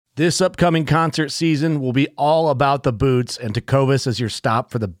This upcoming concert season will be all about the boots, and Tecovas is your stop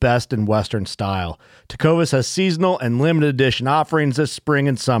for the best in Western style. Tecovas has seasonal and limited edition offerings this spring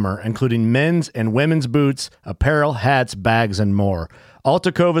and summer, including men's and women's boots, apparel, hats, bags, and more. All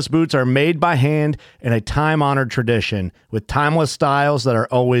Tecovas boots are made by hand in a time-honored tradition with timeless styles that are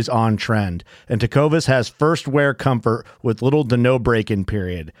always on trend. And Tecovas has first wear comfort with little to no break-in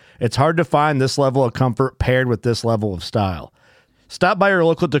period. It's hard to find this level of comfort paired with this level of style. Stop by your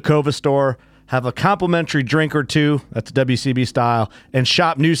local Tecovas store, have a complimentary drink or two, that's WCB style, and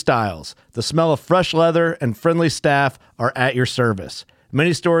shop new styles. The smell of fresh leather and friendly staff are at your service.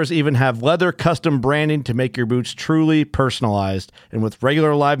 Many stores even have leather custom branding to make your boots truly personalized. And with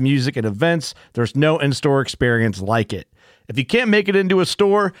regular live music and events, there's no in-store experience like it. If you can't make it into a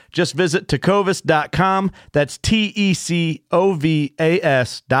store, just visit tecovas.com. That's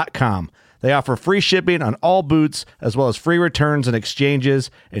TECOVAS.com. They offer free shipping on all boots, as well as free returns and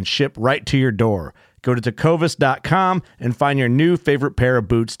exchanges, and ship right to your door. Go to tecovas.com and find your new favorite pair of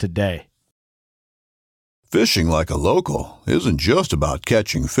boots today. Fishing like a local isn't just about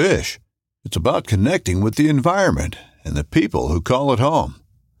catching fish. It's about connecting with the environment and the people who call it home.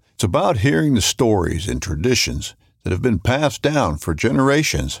 It's about hearing the stories and traditions that have been passed down for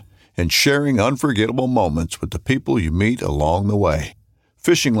generations and sharing unforgettable moments with the people you meet along the way.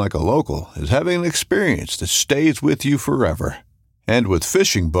 Fishing like a local is having an experience that stays with you forever. And with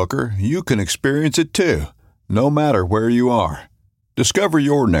Fishing Booker, you can experience it too, no matter where you are. Discover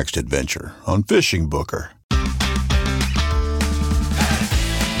your next adventure on Fishing Booker.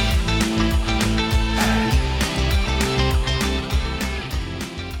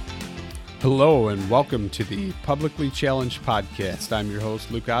 Hello and welcome to the Publicly Challenged Podcast. I'm your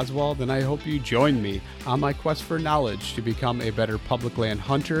host, Luke Oswald, and I hope you join me on my quest for knowledge to become a better public land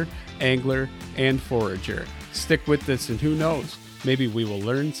hunter, angler, and forager. Stick with this and who knows, maybe we will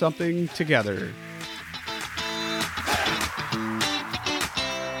learn something together.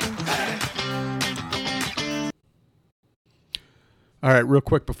 All right, real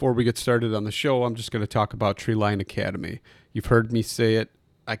quick before we get started on the show, I'm just going to talk about Treeline Academy. You've heard me say it.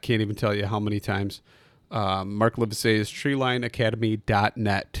 I can't even tell you how many times. Mark Livesay is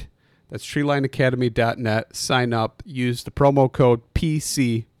treelineacademy.net. That's treelineacademy.net. Sign up. Use the promo code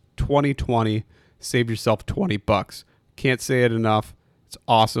PC2020. Save yourself $20. Can't say it enough. It's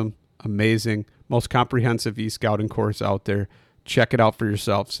awesome. Amazing. Most comprehensive e-scouting course out there. Check it out for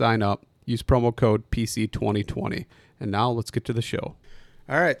yourself. Sign up. Use promo code PC2020. And now let's get to the show.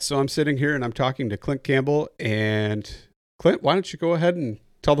 All right, so I'm sitting here and I'm talking to Clint Campbell. And Clint, why don't you go ahead and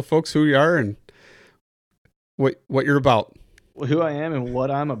tell the folks who you are and what you're about. Well, who I am and what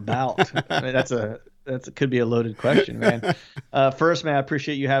I'm about. I mean, could be a loaded question, man. First, man, I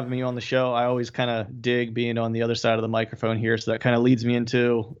appreciate you having me on the show. I always kind of dig being on the other side of the microphone here. So that kind of leads me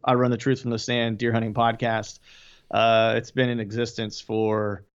into, I run the Truth from the Stand deer hunting podcast. It's been in existence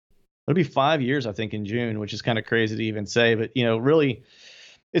for, it'll be 5 years, I think, in June, which is kind of crazy to even say, but really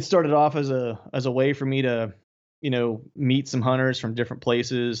it started off as a way for me to, meet some hunters from different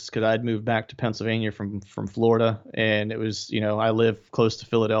places, because I'd moved back to Pennsylvania from Florida, and it was, I live close to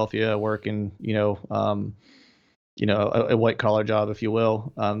Philadelphia, working, a white collar job, if you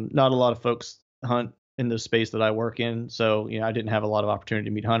will. Not a lot of folks hunt in the space that I work in, so I didn't have a lot of opportunity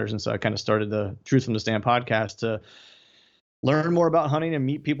to meet hunters, and so I kind of started the Truth from the Stand podcast to learn more about hunting and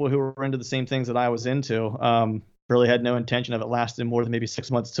meet people who were into the same things that I was into. Really had no intention of it lasting more than maybe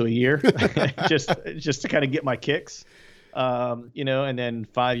 6 months to a year, just to kind of get my kicks, and then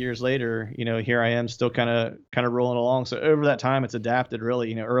 5 years later, here I am still kind of rolling along. So over that time, it's adapted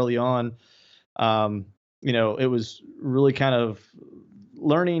really. Early on, it was really kind of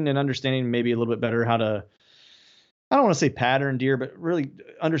learning and understanding maybe a little bit better how to, I don't want to say pattern deer, but really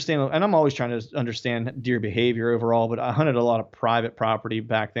understand. And I'm always trying to understand deer behavior overall, but I hunted a lot of private property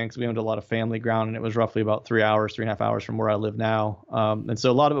back then because we owned a lot of family ground, and it was roughly about 3.5 hours from where I live now. And so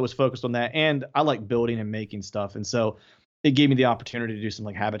a lot of it was focused on that. And I like building and making stuff. And so it gave me the opportunity to do some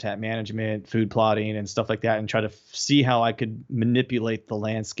like habitat management, food plotting and stuff like that, and try to see how I could manipulate the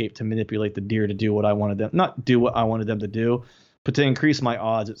landscape to manipulate the deer to do what I wanted them, not do what I wanted them to do, but to increase my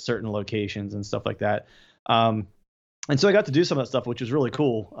odds at certain locations and stuff like that. And so I got to do some of that stuff, which was really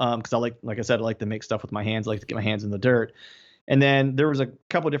cool, because like I said, I like to make stuff with my hands. I like to get my hands in the dirt. And then there was a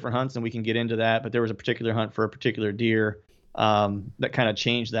couple of different hunts, and we can get into that, but there was a particular hunt for a particular deer that kind of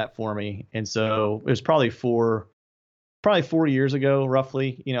changed that for me. And so it was probably 4 years ago,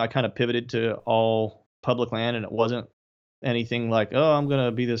 roughly, I kind of pivoted to all public land, and it wasn't anything like, oh, I'm going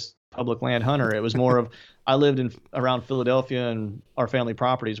to be this public land hunter. It was more of, I lived around Philadelphia, and our family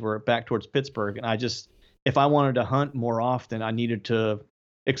properties were back towards Pittsburgh. And if I wanted to hunt more often, I needed to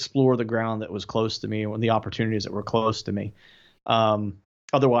explore the ground that was close to me and the opportunities that were close to me.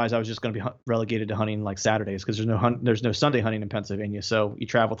 Otherwise, I was just going to be relegated to hunting like Saturdays because there's no Sunday hunting in Pennsylvania. So you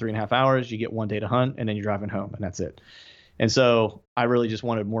travel 3.5 hours, you get 1 day to hunt, and then you're driving home, and that's it. And so I really just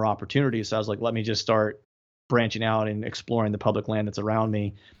wanted more opportunities. So I was like, let me just start branching out and exploring the public land that's around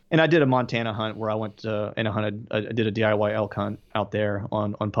me. And I did a Montana hunt where I went and I did a DIY elk hunt out there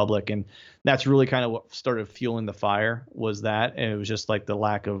on public. And that's really kind of what started fueling the fire, was that. And it was just like the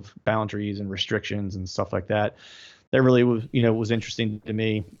lack of boundaries and restrictions and stuff like that. That really was interesting to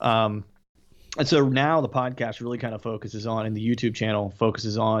me. And so now the podcast really kind of focuses on, and the YouTube channel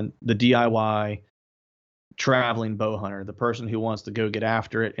focuses on the DIY traveling bow hunter, the person who wants to go get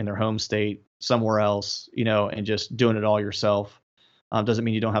after it in their home state somewhere else, and just doing it all yourself. Doesn't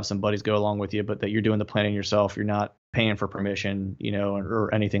mean you don't have some buddies go along with you, but that you're doing the planning yourself. You're not paying for permission, or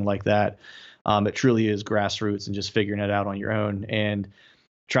anything like that. It truly is grassroots and just figuring it out on your own and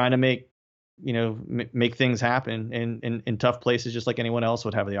trying to make things happen in tough places, just like anyone else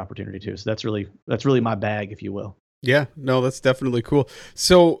would have the opportunity to. So that's really my bag, if you will. Yeah, no, that's definitely cool.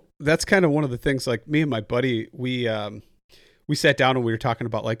 So that's kind of one of the things, like me and my buddy, we sat down and we were talking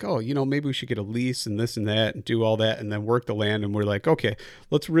about like, oh, maybe we should get a lease and this and that and do all that and then work the land. And we're like, okay,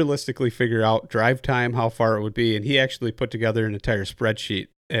 let's realistically figure out drive time, how far it would be. And he actually put together an entire spreadsheet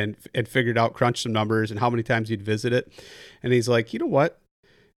and figured out, crunched some numbers and how many times you'd visit it. And he's like, you know what?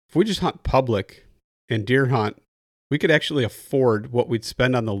 If we just hunt public and deer hunt, we could actually afford what we'd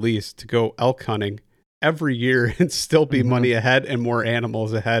spend on the lease to go elk hunting every year and still be money ahead and more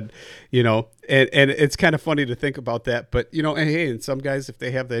animals ahead, and it's kind of funny to think about that. But, and some guys, if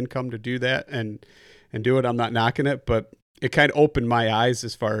they have the income to do that and do it, I'm not knocking it, but it kind of opened my eyes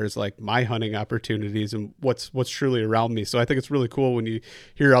as far as like my hunting opportunities and what's truly around me. So I think it's really cool when you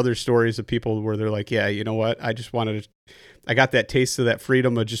hear other stories of people where they're like, yeah, you know what? I got that taste of that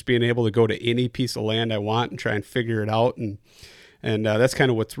freedom of just being able to go to any piece of land I want and try and figure it out. And that's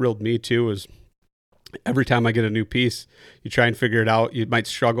kind of what thrilled me too, is every time I get a new piece, you try and figure it out. You might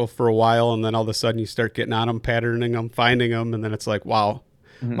struggle for a while, and then all of a sudden you start getting on them, patterning them, finding them. And then it's like, wow,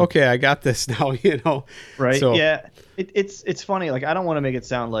 okay, I got this now, Right. So, yeah. It's funny. Like, I don't want to make it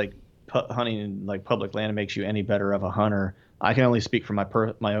sound like hunting in like public land makes you any better of a hunter. I can only speak from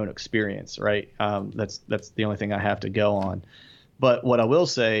my own experience, right? That's the only thing I have to go on. But what I will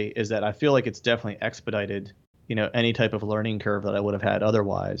say is that I feel like it's definitely expedited, any type of learning curve that I would have had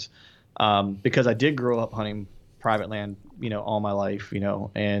otherwise, because I did grow up hunting private land, all my life,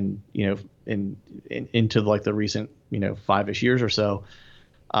 and into like the recent 5-ish years or so.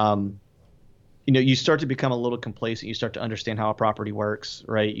 You start to become a little complacent. You start to understand how a property works,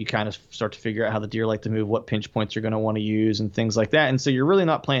 right? You kind of start to figure out how the deer like to move, what pinch points you're going to want to use and things like that. And so you're really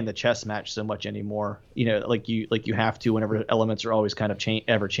not playing the chess match so much anymore, like you have to whenever elements are always kind of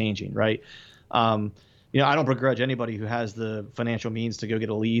ever changing, right? I don't begrudge anybody who has the financial means to go get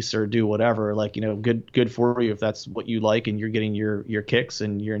a lease or do whatever, like, good for you if that's what you like and you're getting your kicks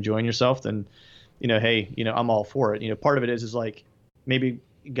and you're enjoying yourself, then, hey, I'm all for it. Part of it is like maybe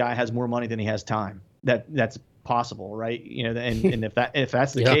guy has more money than he has time. That's possible, right? And if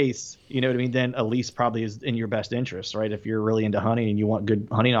that's the case, you know what I mean, then a lease probably is in your best interest, right? If you're really into hunting and you want good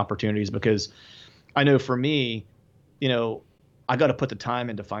hunting opportunities, because I know for me, I got to put the time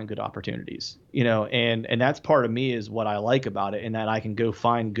in to find good opportunities, and that's part of me is what I like about it, in that I can go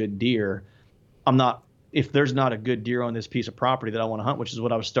find good deer. If there's not a good deer on this piece of property that I want to hunt, which is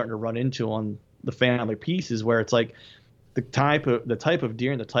what I was starting to run into on the family pieces, where it's like, the type of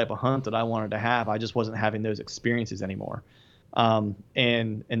deer and the type of hunt that I wanted to have, I just wasn't having those experiences anymore.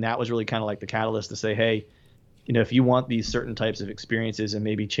 And that was really kind of like the catalyst to say, hey, if you want these certain types of experiences and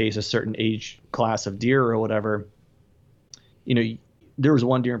maybe chase a certain age class of deer or whatever, there was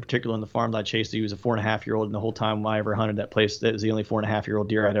one deer in particular on the farm that I chased. He was a 4.5-year-old, and the whole time I ever hunted that place, that was the only 4.5-year-old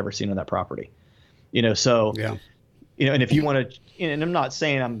deer I'd ever seen on that property. So, yeah. And if you want to, and I'm not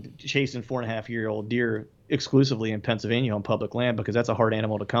saying I'm chasing 4.5-year-old deer exclusively in Pennsylvania on public land, because that's a hard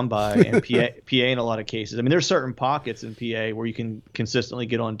animal to come by, and PA in a lot of cases. I mean, there's certain pockets in PA where you can consistently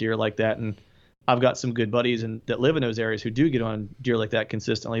get on deer like that, and I've got some good buddies that live in those areas who do get on deer like that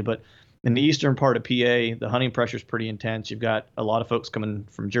consistently. But in the eastern part of PA, the hunting pressure is pretty intense. You've got a lot of folks coming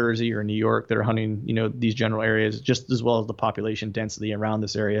from Jersey or New York that are hunting, these general areas, just as well as the population density around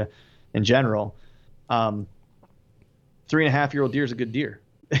this area in general. 3.5-year-old deer is a good deer.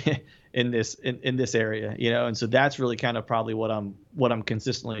 in this area, and so that's really kind of probably what I'm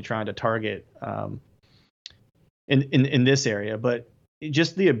consistently trying to target in this area. But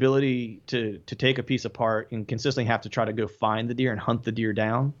just the ability to take a piece apart and consistently have to try to go find the deer and hunt the deer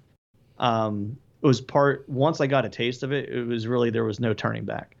down once I got a taste of it, it was really, there was no turning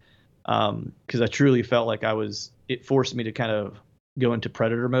back. Because I truly felt like it forced me to kind of go into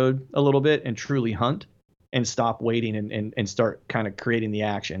predator mode a little bit and truly hunt and stop waiting and start kind of creating the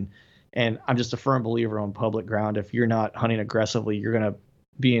action. And I'm just a firm believer on public ground. If you're not hunting aggressively, you're going to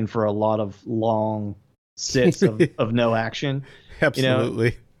be in for a lot of long sits of no action. Absolutely.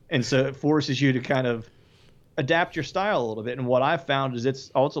 You know? And so it forces you to kind of adapt your style a little bit. And what I've found is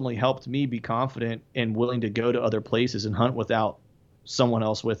it's ultimately helped me be confident and willing to go to other places and hunt without someone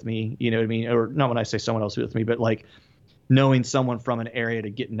else with me. You know what I mean? Or not when I say someone else with me, but like knowing someone from an area to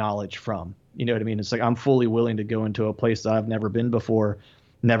get knowledge from. You know what I mean? It's like I'm fully willing to go into a place that I've never been before,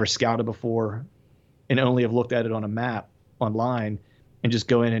 never scouted before, and only have looked at it on a map online and just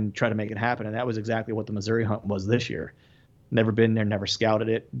go in and try to make it happen. And that was exactly what the Missouri hunt was this year. Never been there, never scouted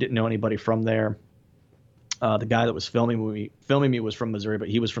it, didn't know anybody from there. The guy that was filming me was from Missouri, but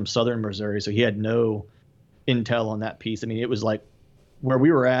he was from southern Missouri, so he had no intel on that piece. I mean, it was like where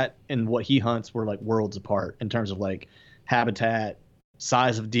we were at and what he hunts were like worlds apart in terms of like habitat,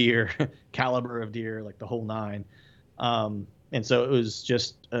 size of deer, caliber of deer, like the whole nine. And so it was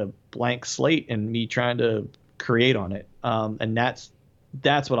just a blank slate and me trying to create on it. And that's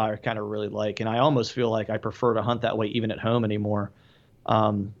what I kind of really like. And I almost feel like I prefer to hunt that way even at home anymore.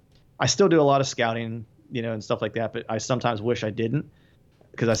 I still do a lot of scouting, you know, and stuff like that, but I sometimes wish I didn't,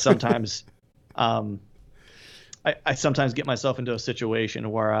 because I sometimes, I sometimes get myself into a situation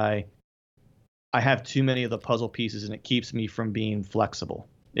where I have too many of the puzzle pieces and it keeps me from being flexible,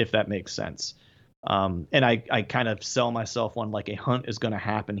 if that makes sense. And I kind of sell myself on like a hunt is going to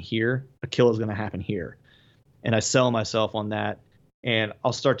happen here, a kill is going to happen here. And I sell myself on that, and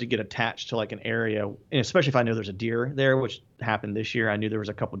I'll start to get attached to like an area, and especially if I know there's a deer there, which happened this year. I knew there was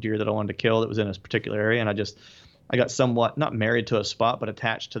a couple deer that I wanted to kill that was in this particular area. And I got somewhat not married to a spot, but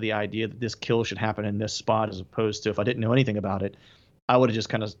attached to the idea that this kill should happen in this spot, as opposed to if I didn't know anything about it, I would have just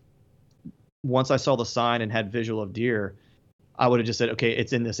kind of, once I saw the sign and had visual of deer, I would have just said, okay,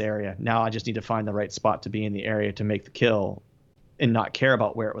 it's in this area. Now I just need to find the right spot to be in the area to make the kill and not care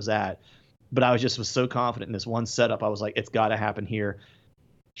about where it was at. But I was so confident in this one setup. I was like, it's got to happen here.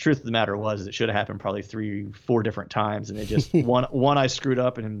 Truth of the matter was, it should have happened probably 3-4 different times. And it just, one I screwed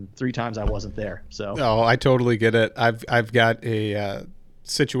up, and 3 times I wasn't there. So. Oh, I totally get it. I've got a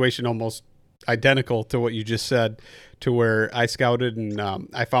situation almost identical to what you just said, to where I scouted and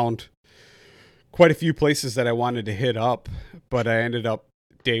I found quite a few places that I wanted to hit up, but I ended up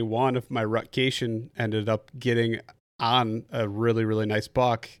day one of my rutcation ended up getting on a really, really nice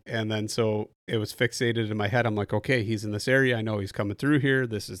buck. And then so it was fixated in my head. I'm like, okay, he's in this area. I know he's coming through here.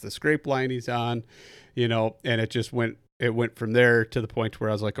 This is the scrape line he's on, you know, and it went from there to the point where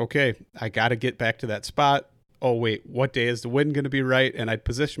I was like, okay, I got to get back to that spot. Oh, wait, what day is the wind going to be right? And I'd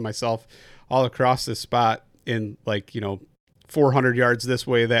position myself all across this spot in like, you know, 400 yards this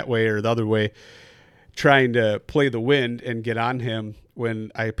way, that way, or the other way, trying to play the wind and get on him,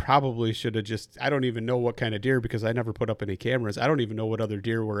 when I probably should have just, I don't even know what kind of deer, because I never put up any cameras. I don't even know what other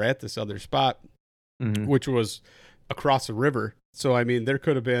deer were at this other spot, which was across a river. So, I mean, there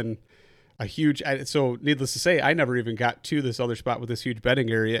could have been a huge, so needless to say, I never even got to this other spot with this huge bedding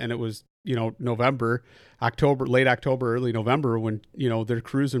area. And it was, you know, late October, early November, when, you know, they're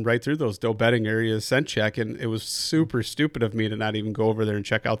cruising right through those doe bedding areas, scent check. And it was super stupid of me to not even go over there and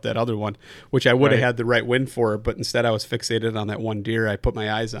check out that other one, which I would have had the right wind for, but instead I was fixated on that one deer I put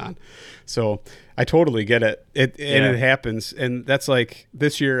my eyes on. So I totally get it. And it happens. And that's like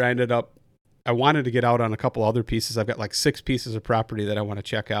this year I wanted to get out on a couple other pieces. I've got like 6 pieces of property that I want to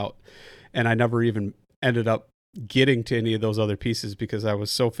check out. And I never even ended up getting to any of those other pieces because I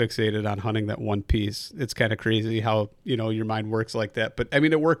was so fixated on hunting that one piece. It's kind of crazy how, you know, your mind works like that. But I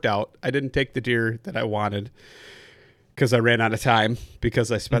mean, it worked out. I didn't take the deer that I wanted because I ran out of time,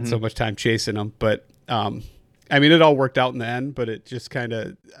 because I spent so much time chasing them. But, I mean, it all worked out in the end, but it just kind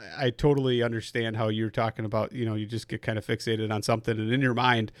of, I totally understand how you're talking about, you know, you just get kind of fixated on something, and in your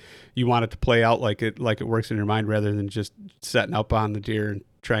mind, you want it to play out like it works in your mind, rather than just setting up on the deer and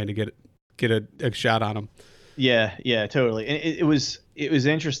trying to get a shot on them. Yeah, totally. And it was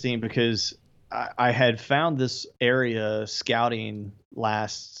interesting because I had found this area scouting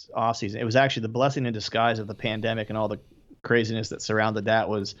last off season. It was actually the blessing in disguise of the pandemic and all the craziness that surrounded that.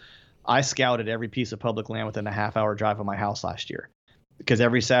 Was I scouted every piece of public land within a half-hour drive of my house last year, because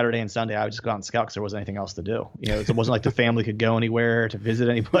every Saturday and Sunday I would just go out and scout because there wasn't anything else to do. You know, it wasn't like the family could go anywhere to visit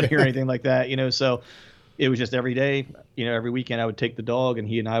anybody or anything like that. You know, so it was just every day, you know, every weekend I would take the dog, and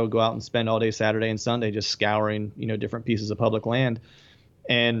he and I would go out and spend all day Saturday and Sunday just scouring, you know, different pieces of public land.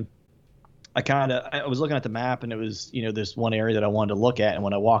 And I was looking at the map, and it was, this one area that I wanted to look at. And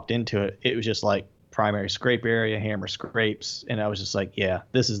when I walked into it, it was just like primary scrape area, hammer scrapes. And I was just like, yeah,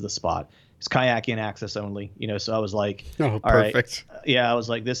 this is the spot. It's kayaking access only, so I was like, Oh, all right. perfect. Yeah, I was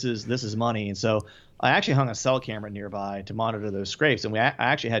like, this is money. And so I actually hung a cell camera nearby to monitor those scrapes. And I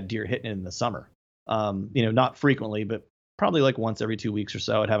actually had deer hitting it in the summer. Not frequently, but probably like once every 2 weeks or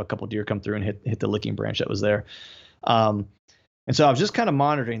so, I'd have a couple deer come through and hit the licking branch that was there. And so I was just kind of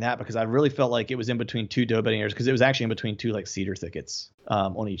monitoring that because I really felt like it was in between two doe bedding areas, because it was actually in between two like cedar thickets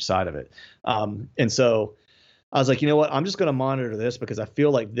on each side of it. And so I was like, you know what? I'm just going to monitor this because I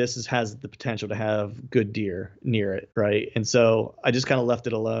feel like this has the potential to have good deer near it, right? And so I just kind of left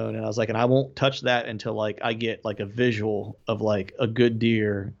it alone, and I was like, and I won't touch that until like I get like a visual of like a good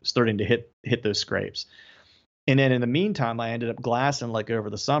deer starting to hit those scrapes. And then in the meantime, I ended up glassing like over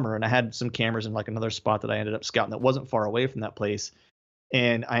the summer, and I had some cameras in like another spot that I ended up scouting that wasn't far away from that place.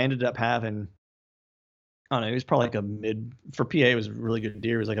 And I ended up having, I don't know, it was probably like for PA, it was a really good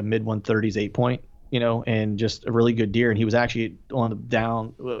deer. It was like a mid 130s 8-point, and just a really good deer. And he was actually on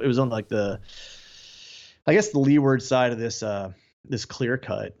it was on like I guess the leeward side of this clear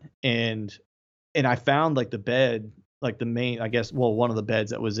cut. And I found like the bed, like the main, I guess, one of the beds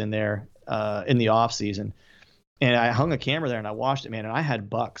that was in there in the off season. And I hung a camera there and I watched it, man. And I had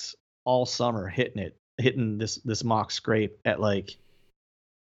bucks all summer hitting this mock scrape at like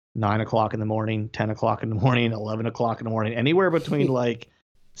 9 o'clock in the morning, 10 o'clock in the morning, 11 o'clock in the morning, anywhere between like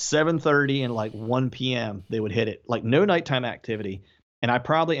 7:30 and like 1 p.m. they would hit it, like no nighttime activity.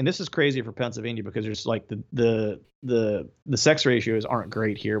 And this is crazy for Pennsylvania because there's like the sex ratios aren't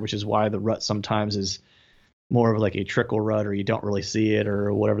great here, which is why the rut sometimes is more of like a trickle rut, or you don't really see it,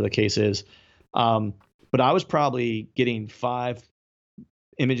 or whatever the case is. But I was probably getting 5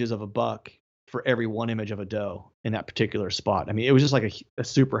 images of a buck for every 1 image of a doe in that particular spot. I mean, it was just like a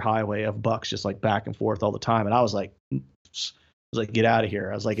super highway of bucks just like back and forth all the time. And I was like, get out of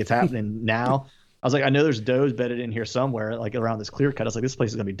here. I was like, it's happening now. I was like, I know there's does bedded in here somewhere, like around this clear cut. I was like, this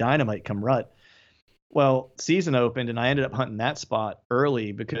place is going to be dynamite come rut. Well, season opened, and I ended up hunting that spot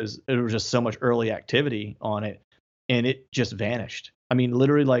early because there was just so much early activity on it, and it just vanished. I mean,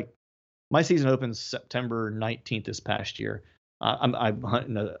 literally, like, my season opens September 19th this past year. I'm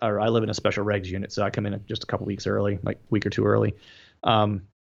hunting, I live in a special regs unit, so I come in just a couple weeks early, like a week or two early. And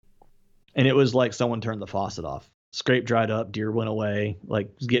it was like someone turned the faucet off. Scrape dried up, deer went away, like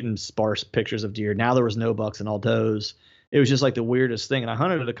getting sparse pictures of deer. Now there was no bucks and all does. It was just like the weirdest thing. And I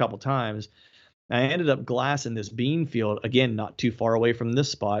hunted it a couple times. I ended up glassing this bean field, again, not too far away from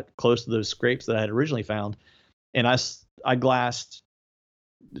this spot, close to those scrapes that I had originally found. And I glassed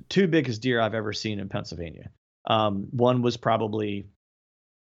the 2 biggest deer I've ever seen in Pennsylvania. One was probably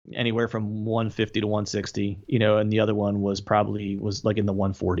anywhere from 150 to 160, and the other one was like in the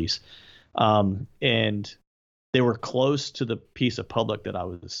 140s. And they were close to the piece of public that I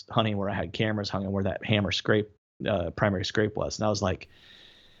was hunting, where I had cameras hung and where that hammer scrape, primary scrape was. And I was like,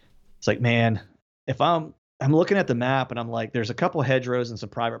 it's like, man, if I'm looking at the map and I'm like, there's a couple hedgerows and some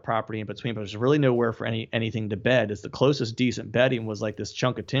private property in between, but there's really nowhere for anything to bed. It's the closest decent bedding was like this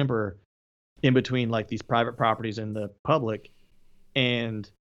chunk of timber in between like these private properties and the public. And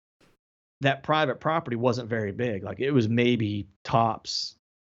that private property wasn't very big. Like it was maybe tops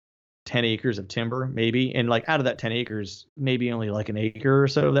 10 acres of timber, maybe. And like out of that 10 acres, maybe only like an acre or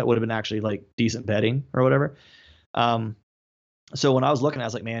so that would have been actually like decent bedding or whatever. So when I was looking, I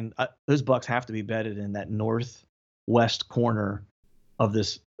was like, man, those bucks have to be bedded in that northwest corner of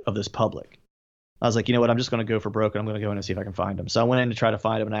this public. I was like, you know what? I'm just going to go for broke, and I'm going to go in and see if I can find them. So I went in to try to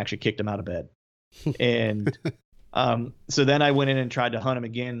find them, and I actually kicked them out of bed. And so then I went in and tried to hunt them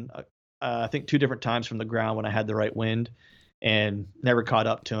again. I think 2 different times from the ground when I had the right wind, and never caught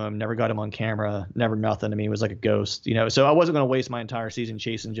up to him, never got him on camera, never nothing. I mean, it was like a ghost, So I wasn't going to waste my entire season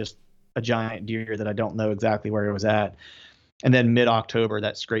chasing just a giant deer that I don't know exactly where it was at. And then mid-October,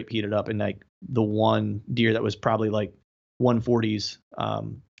 that scrape heated up, and like the one deer that was probably like 140s,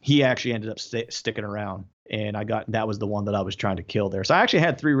 he actually ended up sticking around, and that was the one that I was trying to kill there. So I actually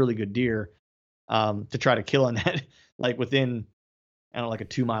had 3 really good deer to try to kill in that, like within, I don't know, like a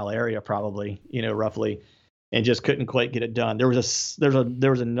 2-mile area probably, roughly, and just couldn't quite get it done. There was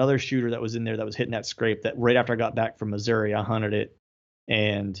another shooter that was in there that was hitting that scrape that right after I got back from Missouri, I hunted it,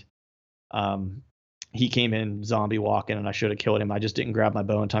 and he came in zombie walking, and I should have killed him. I just didn't grab my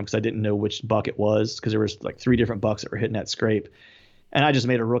bow in time because I didn't know which buck it was, because there was like 3 different bucks that were hitting that scrape. And I just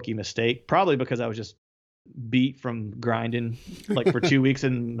made a rookie mistake, probably because I was just beat from grinding like for 2 weeks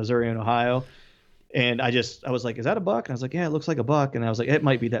in Missouri and Ohio. And I was like, is that a buck? And I was like, yeah, it looks like a buck. And I was like, it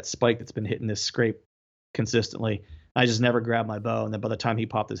might be that spike that's been hitting this scrape consistently. I just never grabbed my bow. And then by the time he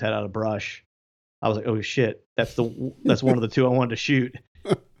popped his head out of brush, I was like, oh shit, that's one of the two I wanted to shoot.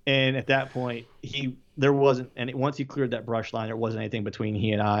 And at that point, there wasn't any. Once he cleared that brush line, there wasn't anything between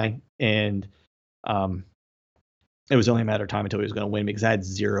he and I. And it was only a matter of time until he was going to win me, because I had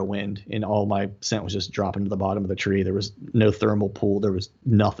zero wind and all my scent was just dropping to the bottom of the tree. There was no thermal pull. There was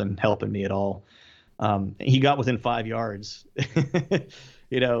nothing helping me at all. He got within 5 yards, and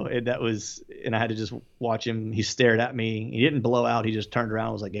I had to just watch him. He stared at me. He didn't blow out. He just turned around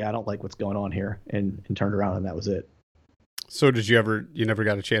and was like, yeah, I don't like what's going on here. And turned around, and that was it. So you never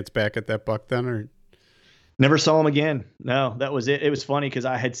got a chance back at that buck then, or? Never saw him again. No, that was it. It was funny because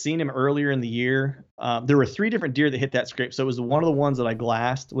I had seen him earlier in the year. There were 3 different deer that hit that scrape. So it was one of the ones that I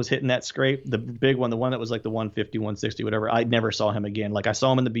glassed was hitting that scrape. The big one, the one that was like the 150, 160, whatever. I never saw him again. Like I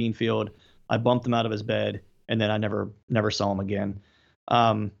saw him in the bean field. I bumped him out of his bed, and then I never saw him again.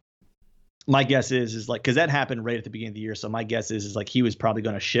 My guess is like, because that happened right at the beginning of the year. So my guess is like he was probably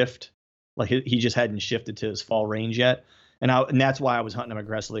going to shift. Like he just hadn't shifted to his fall range yet. And that's why I was hunting him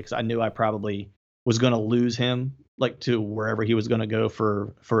aggressively, because I knew I probably was going to lose him like to wherever he was going to go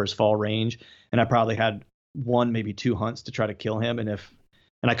for his fall range. And I probably had 1, maybe 2 hunts to try to kill him. And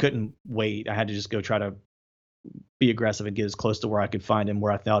I couldn't wait. I had to just go try to be aggressive and get as close to where I could find him,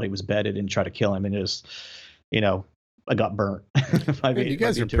 where I thought he was bedded, and try to kill him. And just, I got burnt. Man, you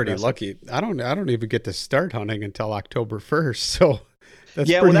guys are pretty lucky. I don't even get to start hunting until October 1st. So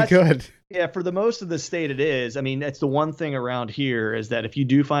that's pretty good. Yeah, for the most of the state it is. I mean, that's the one thing around here, is that if you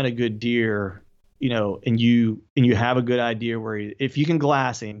do find a good deer, and you have a good idea if you can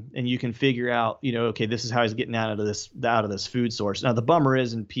glass him and you can figure out, okay, this is how he's getting out of this food source. Now the bummer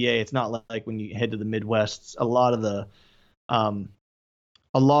is in PA, it's not like when you head to the Midwest, a lot of the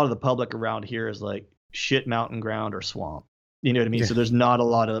public around here is like shit mountain ground or swamp. You know what I mean? Yeah. So there's not a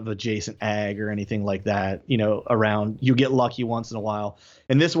lot of adjacent ag or anything like that, around. You get lucky once in a while.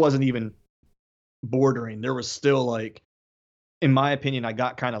 And this wasn't even bordering. There was still, like, in my opinion, I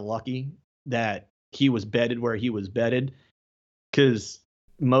got kind of lucky that he was bedded where he was bedded, because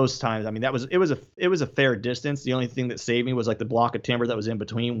most times, I mean, it was a fair distance. The only thing that saved me was like the block of timber that was in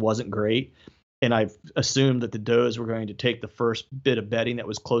between wasn't great. And I assumed that the does were going to take the first bit of bedding that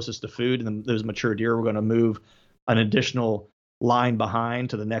was closest to food, and then those mature deer were going to move an additional line behind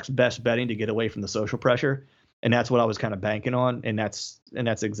to the next best bedding to get away from the social pressure. And that's what I was kind of banking on. And that's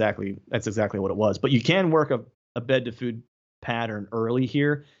exactly what it was. But you can work a bed to food pattern early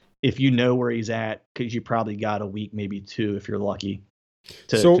here if you know where he's at, because you probably got a week, maybe 2, if you're lucky,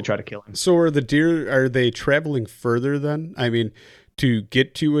 to try to kill him. So are they traveling further then? I mean, to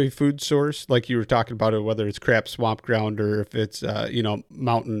get to a food source, like you were talking about it, whether it's crap swamp ground or if it's,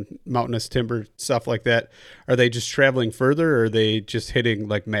 mountainous timber, stuff like that. Are they just traveling further, or are they just hitting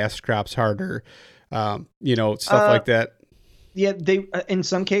like mast crops harder, stuff like that? Yeah, they, in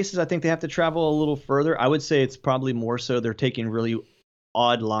some cases, I think they have to travel a little further. I would say it's probably more so they're taking really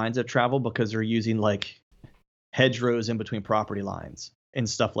odd lines of travel, because they're using like hedgerows in between property lines and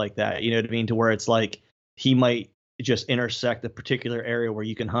stuff like that. You know what I mean? To where it's like he might just intersect a particular area where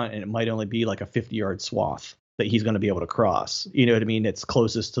you can hunt, and it might only be like a 50-yard swath that he's going to be able to cross. You know what I mean? It's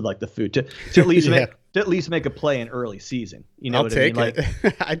closest to like the food to at least make a play in early season. You know I'll what take I mean?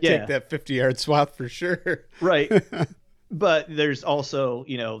 it. I'd take that 50-yard swath for sure. Right. But there's also,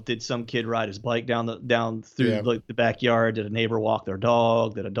 did some kid ride his bike down through like the backyard? Did a neighbor walk their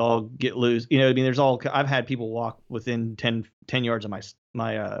dog? Did a dog get loose? You know what I mean? I've had people walk within 10 yards of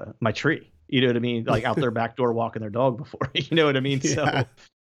my tree. You know what I mean? Like out their back door walking their dog before. You know what I mean? Yeah.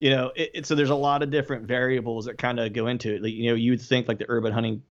 So, so there's a lot of different variables that kind of go into it. Like, you would think like the urban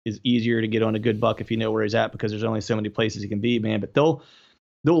hunting is easier to get on a good buck if you know where he's at, because there's only so many places he can be, man. But they'll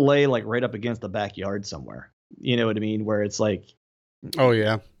lay like right up against the backyard somewhere. You know what I mean? Where it's like, oh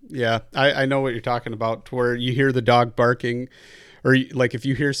yeah. Yeah. I know what you're talking about, to where you hear the dog barking, or like if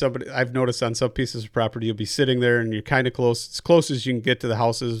you hear somebody, I've noticed on some pieces of property, you'll be sitting there and you're kind of as close as you can get to the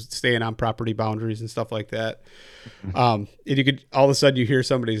houses, staying on property boundaries and stuff like that. Mm-hmm. And you could, all of a sudden you hear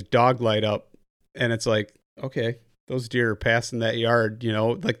somebody's dog light up, and it's like, okay, those deer are passing that yard,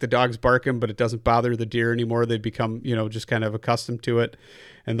 like the dog's barking, but it doesn't bother the deer anymore. They become, just kind of accustomed to it,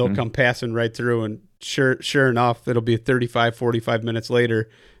 and they'll come passing right through. And sure enough, it'll be 35, 45 minutes later.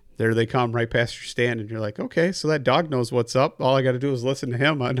 There they come right past your stand, and you're like, okay, so that dog knows what's up. All I got to do is listen to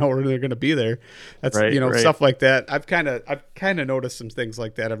him. I know where they're going to be there. That's right. Stuff like that. I've kind of noticed some things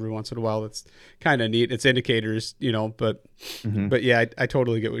like that every once in a while. That's kind of neat. It's indicators, but yeah, I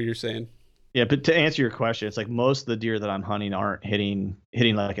totally get what you're saying. Yeah, but to answer your question, it's like most of the deer that I'm hunting aren't hitting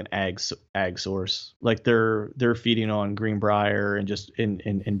like an ag source. Like they're feeding on greenbrier and just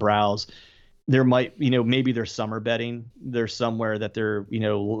in browse. there might, maybe they're summer bedding. There's somewhere that they're,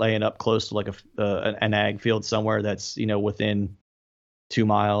 laying up close to like an ag field somewhere that's, within 2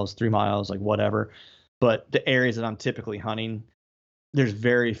 miles, 3 miles, like whatever. But the areas that I'm typically hunting, there's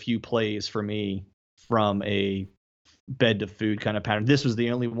very few plays for me from a bed to food kind of pattern. This was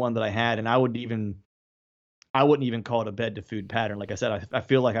the only one that I had, and I wouldn't even call it a bed to food pattern. Like I said, I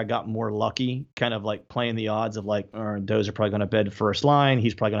feel like I got more lucky, kind of like playing the odds of like, those are probably going to bed first line.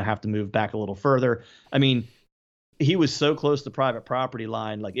 He's probably going to have to move back a little further. I mean, he was so close to private property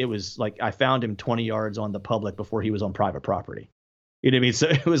line. Like it was like I found him 20 yards on the public before he was on private property. You know what I mean? So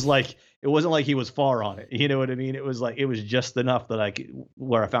it was like, it wasn't like he was far on it. You know what I mean? It was like, it was just enough that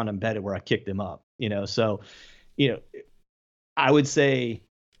where I found him bedded, where I kicked him up, So, I would say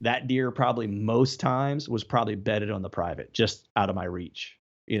that deer probably most times was probably bedded on the private, just out of my reach.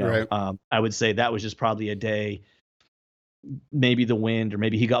 Right. I would say that was just probably a day, maybe the wind, or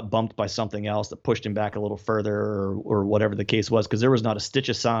maybe he got bumped by something else that pushed him back a little further, or whatever the case was. Cause there was not a stitch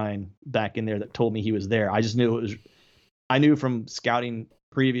of sign back in there that told me he was there. I just knew I knew from scouting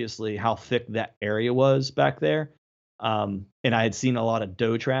previously how thick that area was back there. And I had seen a lot of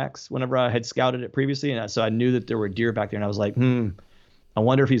doe tracks whenever I had scouted it previously. And so I knew that there were deer back there, and I was like, I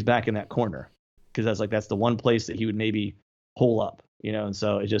wonder if he's back in that corner. Cause I was like, that's the one place that he would maybe hole up, and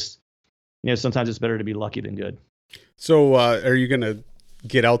so it just, sometimes it's better to be lucky than good. So, are you going to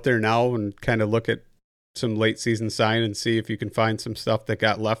get out there now and kind of look at some late season sign and see if you can find some stuff that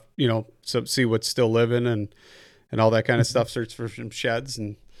got left, so see what's still living and all that kind of stuff, search for some sheds?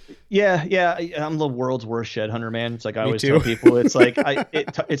 And yeah, I'm the world's worst shed hunter, man. It's like I always tell people, it's like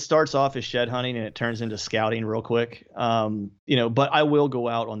it starts off as shed hunting and it turns into scouting real quick. But I will go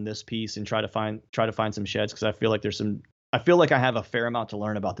out on this piece and try to find some sheds, because I feel like I have a fair amount to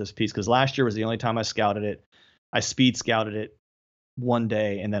learn about this piece, because last year was the only time I scouted it. I speed scouted it one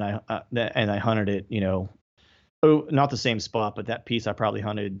day, and then I hunted it, not the same spot, but that piece I probably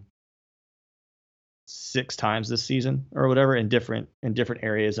hunted 6 times this season or whatever, in different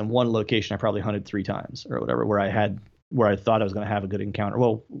areas. And one location I probably hunted 3 times or whatever, where I thought I was going to have a good encounter.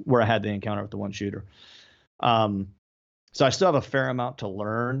 Well, where I had the encounter with the one shooter. So I still have a fair amount to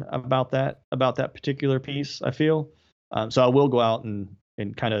learn about that particular piece, I feel. So I will go out and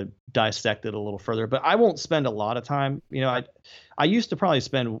kind of dissect it a little further, but I won't spend a lot of time. I used to probably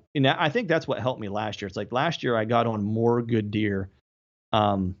spend, I think that's what helped me last year. It's like last year I got on more good deer,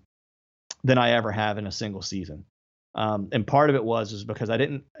 than I ever have in a single season. And part of it was because I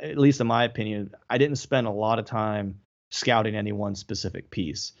didn't, at least in my opinion, I didn't spend a lot of time scouting any one specific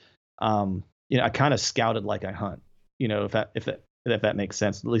piece. I kind of scouted like I hunt, if that makes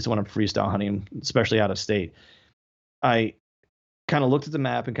sense, at least when I'm freestyle hunting, especially out of state. I kind of looked at the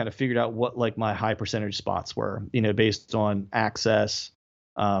map and kind of figured out what like my high percentage spots were, based on access,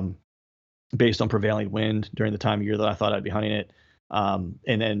 based on prevailing wind during the time of year that I thought I'd be hunting it. And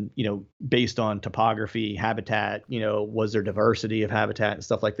then, based on topography, habitat, was there diversity of habitat and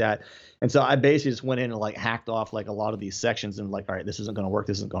stuff like that. And so I basically just went in and like hacked off like a lot of these sections and like, all right, this isn't going to work.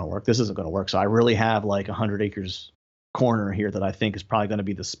 This isn't going to work. This isn't going to work. So I really have like 100 acres corner here that I think is probably going to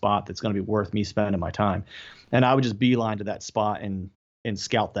be the spot that's going to be worth me spending my time. And I would just beeline to that spot and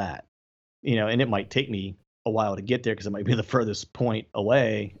scout that, and it might take me a while to get there, because it might be the furthest point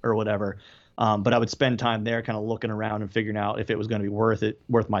away or whatever. But I would spend time there kind of looking around and figuring out if it was going to be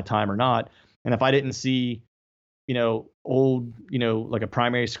worth my time or not. And if I didn't see, old, like a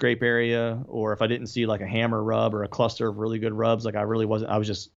primary scrape area, or if I didn't see like a hammer rub or a cluster of really good rubs, like I was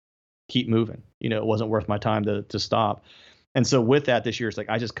just keep moving, it wasn't worth my time to stop. And so with that this year, it's like,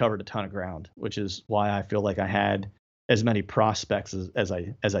 I just covered a ton of ground, which is why I feel like I had as many prospects as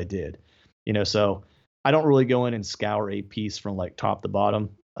I did, so I don't really go in and scour a piece from like top to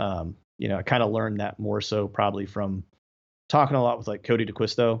bottom. I kind of learned that more so probably from talking a lot with like Cody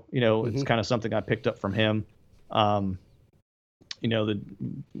DeQuisto. It's kind of something I picked up from him. Either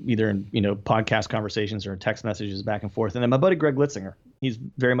in podcast conversations or text messages back and forth. And then my buddy Greg Litzinger, he's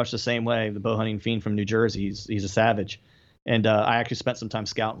very much the same way. The bow hunting fiend from New Jersey. He's a savage, and I actually spent some time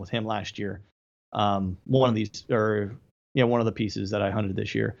scouting with him last year. One of the pieces that I hunted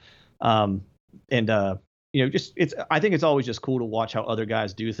this year. I think it's always just cool to watch how other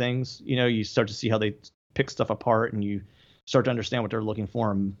guys do things. You start to see how they pick stuff apart, and you start to understand what they're looking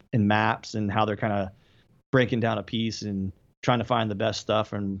for in maps, and how they're kind of breaking down a piece and trying to find the best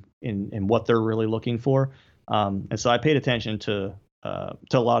stuff and what they're really looking for. And so I paid attention to a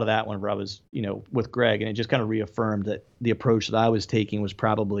lot of that whenever I was, with Greg, and it just kind of reaffirmed that the approach that I was taking was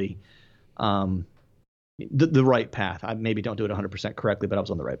probably the right path. I maybe don't do it 100% correctly, but I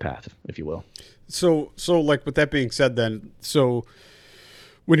was on the right path, if you will. So like with that being said, then, so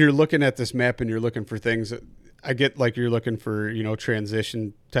When you're looking at this map and you're looking for things, I get like you're looking for,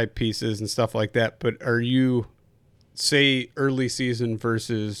 transition type pieces and stuff like that. But are you, say, early season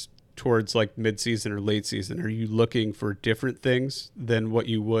versus towards like mid-season or late season, are you looking for different things than what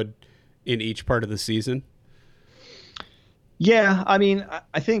you would in each part of the season? Yeah, I mean,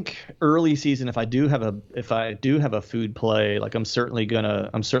 I think early season, if I do have a food play, like I'm certainly gonna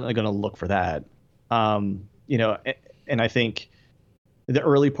look for that. And I think the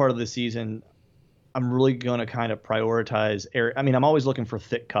early part of the season, I'm really gonna kind of prioritize area. I mean, I'm always looking for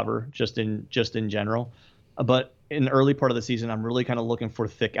thick cover, just in general, but in the early part of the season, I'm really kind of looking for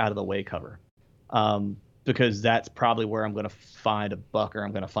thick out of the way cover, because that's probably where I'm gonna find a buck, or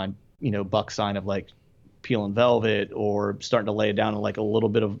I'm gonna find buck sign of like peel and velvet, or starting to lay it down in like a little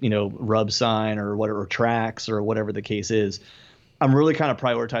bit of rub sign or whatever, tracks or whatever the case is. I'm really kind of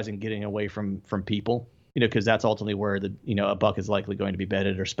prioritizing getting away from people, because that's ultimately where a buck is likely going to be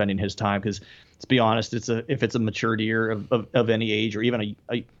bedded or spending his time. Because let's be honest, if it's a mature deer of any age, or even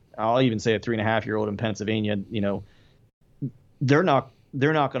I'll even say a 3.5-year-old in Pennsylvania, they're not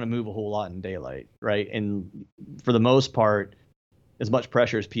going to move a whole lot in daylight, right? And for the most part, as much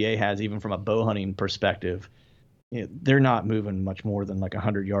pressure as PA has, even from a bow hunting perspective, they're not moving much more than like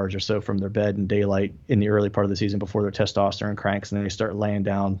 100 yards or so from their bed in daylight in the early part of the season before their testosterone cranks, and then they start laying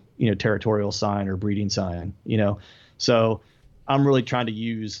down, territorial sign or breeding sign, So I'm really trying to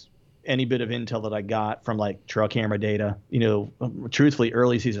use any bit of intel that I got from like trail camera data. Truthfully,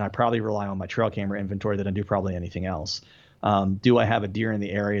 early season, I probably rely on my trail camera inventory than I do probably anything else. Do I have a deer in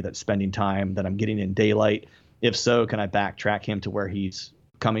the area that's spending time that I'm getting in daylight? If so, can I backtrack him to where he's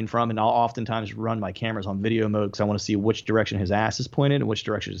coming from? And I'll oftentimes run my cameras on video mode because I want to see which direction his ass is pointed and which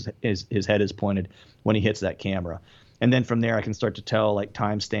direction his head is pointed when he hits that camera. And then from there, I can start to tell, like,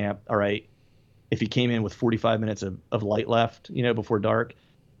 timestamp, all right, if he came in with 45 minutes of light left, before dark,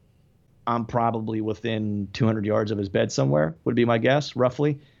 I'm probably within 200 yards of his bed somewhere, would be my guess,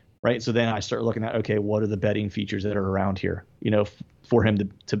 roughly. Right. So then I start looking at, okay, what are the bedding features that are around here, for him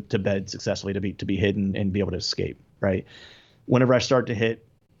to bed successfully, to be hidden and be able to escape. Right. Whenever I start to hit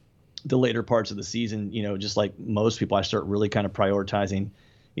the later parts of the season, just like most people, I start really kind of prioritizing,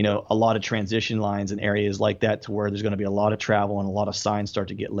 a lot of transition lines and areas like that, to where there's going to be a lot of travel and a lot of signs start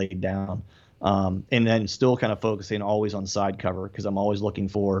to get laid down. And then still kind of focusing always on side cover, because I'm always looking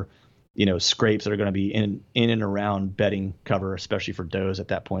for, scrapes that are going to be in and around bedding cover, especially for does at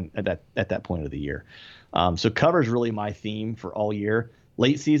that point of the year. So cover is really my theme for all year.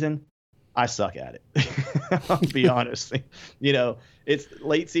 Late season, I suck at it. I'll be honest. It's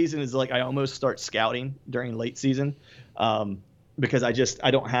late season is like I almost start scouting during late season, because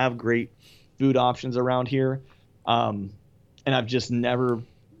I don't have great food options around here, and I've just never,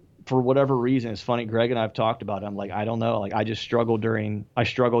 for whatever reason, it's funny, Greg and I've talked about it. I'm like, I don't know. Like, I struggle during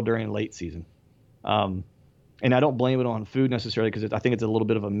late season. And I don't blame it on food necessarily, because I think it's a little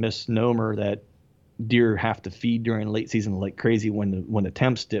bit of a misnomer that deer have to feed during late season like crazy when the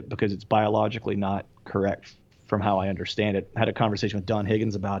temps dip, because it's biologically not correct from how I understand it. I had a conversation with Don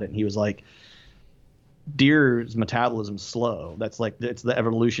Higgins about it, and he was like, deer's metabolism's slow. It's the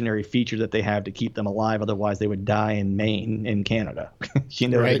evolutionary feature that they have to keep them alive. Otherwise they would die in Maine, in Canada. What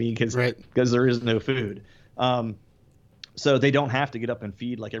I mean? Because there is no food. So they don't have to get up and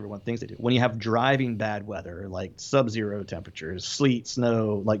feed like everyone thinks they do. When you have driving bad weather, like sub-zero temperatures, sleet,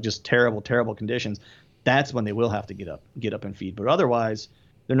 snow, like just terrible, terrible conditions, that's when they will have to get up and feed. But otherwise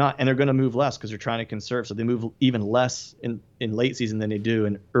they're not, and they're going to move less because they're trying to conserve. So they move even less in late season than they do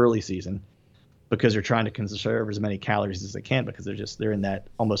in early season, because they're trying to conserve as many calories as they can, because they're in that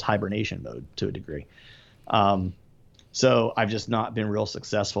almost hibernation mode to a degree. So I've just not been real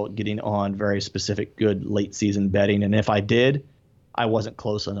successful at getting on very specific, good late season bedding. And if I did, I wasn't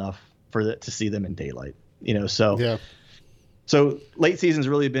close enough to see them in daylight, so. Yeah. So late season's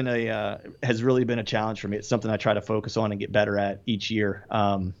really been has really been a challenge for me. It's something I try to focus on and get better at each year.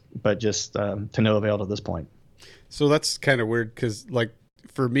 But just to no avail to this point. So that's kind of weird, because like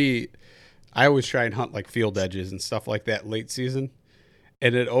for me, I always try and hunt like field edges and stuff like that late season.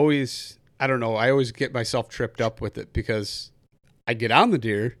 And it always, I don't know, I always get myself tripped up with it, because I get on the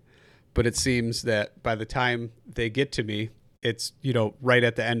deer, but it seems that by the time they get to me, it's, right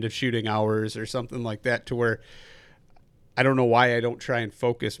at the end of shooting hours or something like that, to where I don't know why I don't try and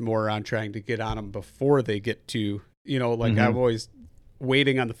focus more on trying to get on them before they get to, like I'm always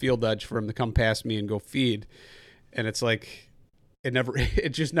waiting on the field edge for them to come past me and go feed. And it's like, it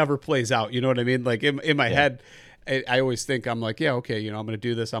just never plays out. You know what I mean? Like in my head, I always think, I'm like, yeah, okay, I'm going to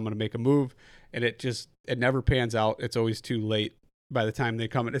do this. I'm going to make a move. And it never pans out. It's always too late by the time they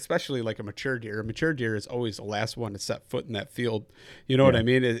come in, especially like a mature deer. A mature deer is always the last one to set foot in that field. You know what I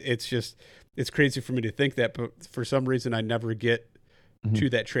mean? It's just, it's crazy for me to think that, but for some reason I never get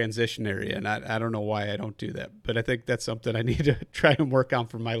to that transition area. And I don't know why I don't do that, but I think that's something I need to try and work on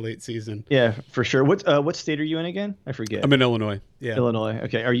for my late season. Yeah, for sure. What state are you in again? I forget. I'm in Illinois. Yeah. Illinois.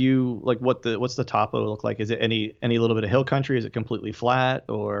 Okay. Are you like, what's the topo look like? Is it any little bit of hill country? Is it completely flat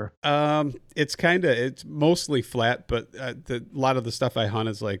or? It's mostly flat, but a lot of the stuff I hunt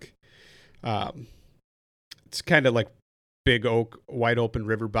is like, it's kind of like big oak, wide open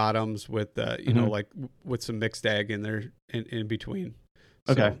river bottoms with, you know, like with some mixed ag in there in between.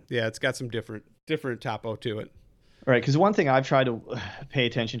 So, okay. Yeah, it's got some different topo to it. All right, because one thing I've tried to pay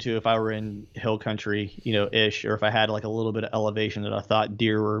attention to if I were in hill country, you know, ish, or if I had like a little bit of elevation that I thought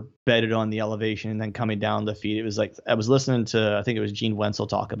deer were bedded on the elevation and then coming down the feed, it was like I was listening to, I think it was Gene Wenzel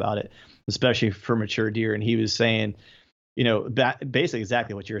talk about it, especially for mature deer, and he was saying, you know, basically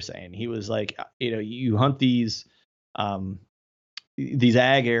exactly what you're saying. He was like, you know, you hunt these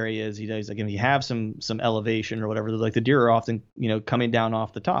ag areas, you know, he's like, if you have some elevation or whatever, like the deer are often, you know, coming down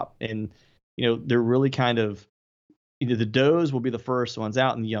off the top, and you know, they're really kind of, either the does will be the first ones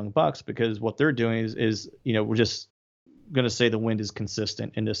out and the young bucks, because what they're doing is, you know, we're just going to say the wind is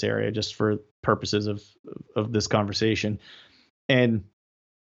consistent in this area just for purposes of this conversation. And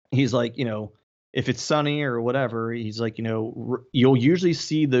he's like, you know, if it's sunny or whatever, he's like, you know, you'll usually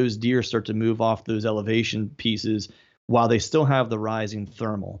see those deer start to move off those elevation pieces while they still have the rising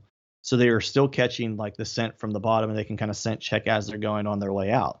thermal. So they are still catching like the scent from the bottom, and they can kind of scent check as they're going on their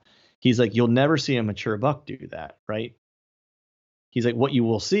way out. He's like, you'll never see a mature buck do that, right? He's like, what you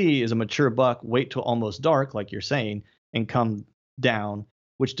will see is a mature buck wait till almost dark, like you're saying, and come down,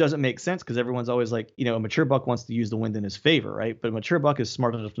 which doesn't make sense because everyone's always like, you know, a mature buck wants to use the wind in his favor, right? But a mature buck is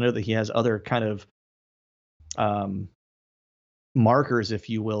smart enough to know that he has other kind of markers, if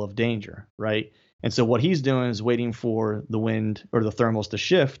you will, of danger, right? And so what he's doing is waiting for the wind or the thermals to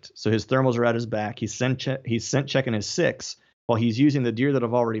shift. So his thermals are at his back. He's scent checking his 6 while he's using the deer that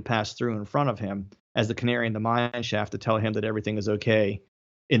have already passed through in front of him as the canary in the mine shaft to tell him that everything is okay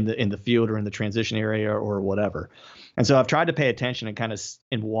in the field or in the transition area or whatever. And so I've tried to pay attention and kind of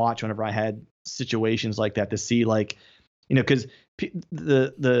watch whenever I had situations like that to see, like, you know, because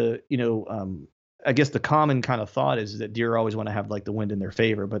the you know, I guess the common kind of thought is that deer always want to have like the wind in their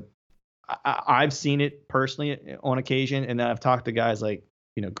favor, but I've seen it personally on occasion, and then I've talked to guys like,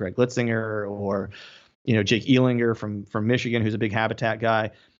 you know, Greg Litzinger or, you know, Jake Elinger from Michigan, who's a big habitat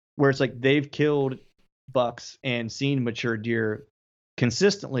guy, where it's like they've killed bucks and seen mature deer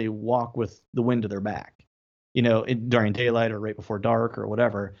consistently walk with the wind to their back, you know, during daylight or right before dark or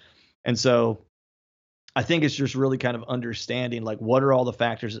whatever. And so I think it's just really kind of understanding, like, what are all the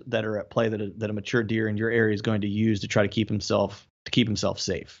factors that are at play that a mature deer in your area is going to use to try to keep himself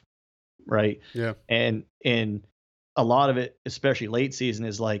safe, right? Yeah. And a lot of it, especially late season,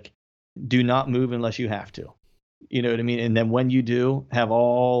 is like, do not move unless you have to. You know what I mean? And then when you do, have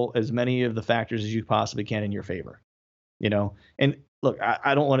as many of the factors as you possibly can in your favor, you know? And look,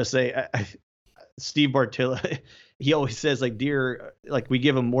 I don't want to say, Steve Bartilla, he always says like deer, like we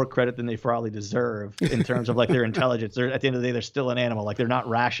give them more credit than they probably deserve in terms of like their intelligence. They're, at the end of the day, they're still an animal. Like they're not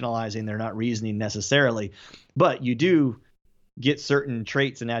rationalizing, they're not reasoning necessarily, but you do get certain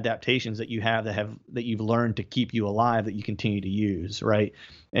traits and adaptations that you have that you've learned to keep you alive that you continue to use. Right.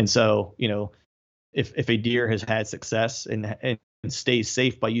 And so, you know, if a deer has had success and stays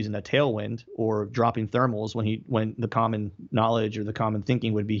safe by using a tailwind or dropping thermals when the common knowledge or the common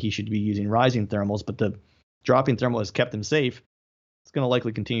thinking would be he should be using rising thermals, but the dropping thermal has kept him safe, it's going to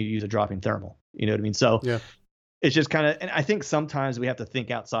likely continue to use a dropping thermal. You know what I mean? So yeah, it's just kind of, and I think sometimes we have to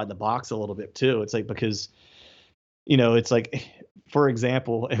think outside the box a little bit too. It's like, because, you know, it's like, for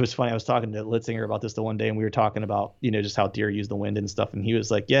example, it was funny. I was talking to Litzinger about this the one day, and we were talking about, you know, just how deer use the wind and stuff. And he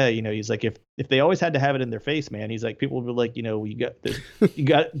was like, yeah, you know, he's like, if they always had to have it in their face, man, he's like, people would be like, you know,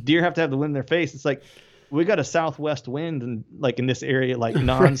 deer have to have the wind in their face. It's like, we got a southwest wind and like in this area, like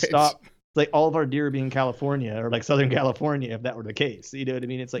nonstop, right. Like all of our deer would be in California or like Southern California, if that were the case. You know what I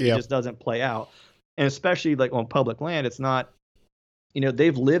mean? It's like, It just doesn't play out. And especially like on public land, it's not, you know,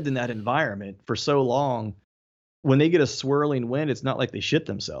 they've lived in that environment for so long. When they get a swirling wind, it's not like they shit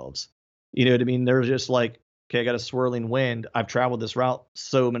themselves. You know what I mean? They're just like, okay, I got a swirling wind. I've traveled this route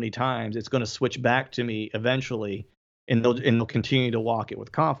so many times. It's going to switch back to me eventually, and they'll continue to walk it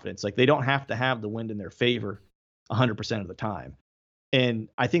with confidence. Like they don't have to have the wind in their favor 100% of the time. And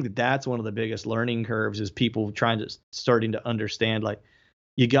I think that that's one of the biggest learning curves is people starting to understand, like,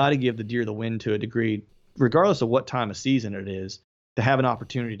 you got to give the deer the wind to a degree, regardless of what time of season it is, to have an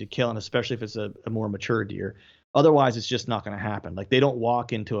opportunity to kill, and especially if it's a more mature deer. Otherwise, it's just not going to happen. Like they don't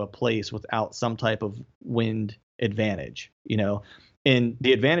walk into a place without some type of wind advantage, and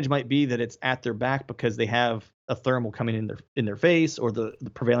the advantage might be that it's at their back because they have a thermal coming in their face, or the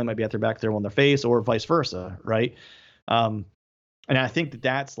prevailing might be at their back, thermal in their face, or vice versa, right? And I think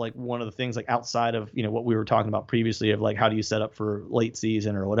that's like one of the things, like outside of what we were talking about previously, of like how do you set up for late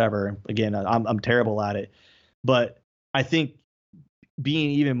season or whatever. Again, I'm terrible at it, but I think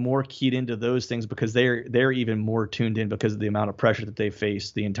being even more keyed into those things because they're even more tuned in because of the amount of pressure that they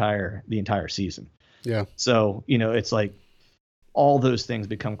face the entire season. Yeah. So it's like all those things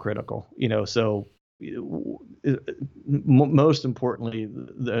become critical. So most importantly,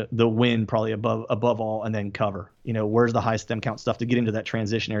 the wind probably above all, and then cover. Where's the high stem count stuff to get into that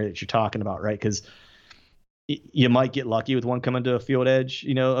transition area that you're talking about, right? Because you might get lucky with one coming to a field edge,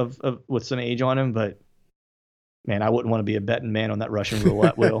 of with some age on him, but man, I wouldn't want to be a betting man on that Russian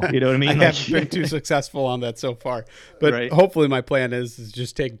roulette wheel. You know what I mean? I haven't been too successful on that so far, but right. Hopefully my plan is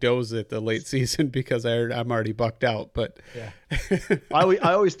just take does at the late season because I'm already bucked out. But yeah,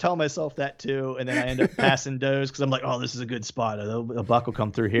 I always tell myself that too, and then I end up passing does because I'm like, oh, this is a good spot. A buck will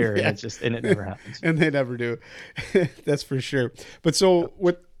come through here, yeah. and it never happens. And they never do. That's for sure. But so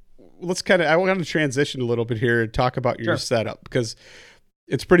I want to transition a little bit here and talk about your setup, because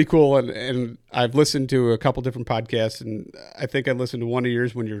it's pretty cool, and I've listened to a couple different podcasts, and I think I listened to one of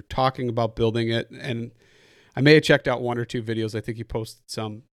yours when you're talking about building it, and I may have checked out one or two videos. I think you posted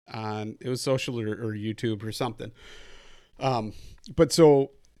some on, it was social or YouTube or something. But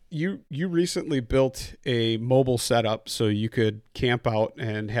so you recently built a mobile setup so you could camp out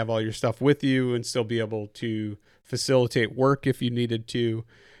and have all your stuff with you and still be able to facilitate work if you needed to,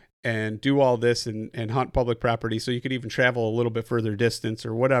 and do all this and hunt public property, so you could even travel a little bit further distance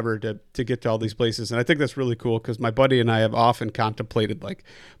or whatever to get to all these places. And I think that's really cool, because my buddy and I have often contemplated like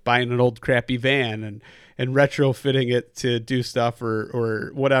buying an old crappy van and retrofitting it to do stuff or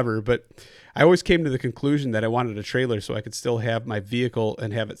whatever. But I always came to the conclusion that I wanted a trailer so I could still have my vehicle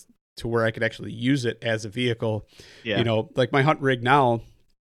and have it to where I could actually use it as a vehicle. Yeah. Like my hunt rig now,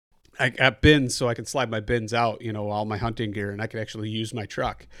 I got bins so I can slide my bins out, all my hunting gear, and I could actually use my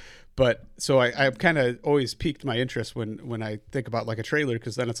truck. But so I've kind of always piqued my interest when I think about like a trailer,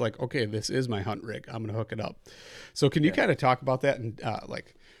 because then it's like, okay, this is my hunt rig. I'm going to hook it up. So can you kind of talk about that, and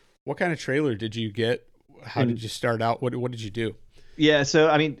like what kind of trailer did you get? How did you start out? What did you do? Yeah. So,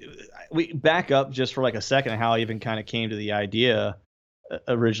 I mean, we back up just for like a second, how I even kind of came to the idea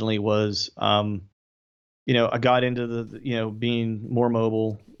originally was, I got into the, being more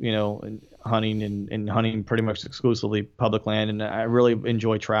mobile, and hunting and hunting pretty much exclusively public land. And I really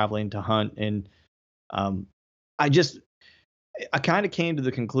enjoy traveling to hunt. And I kind of came to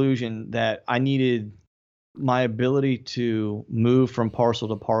the conclusion that I needed my ability to move from parcel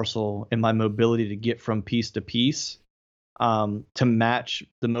to parcel and my mobility to get from piece to piece to match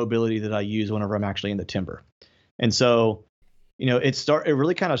the mobility that I use whenever I'm actually in the timber. And so, it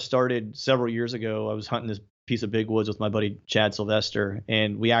really kind of started several years ago. I was hunting this piece of big woods with my buddy Chad Sylvester,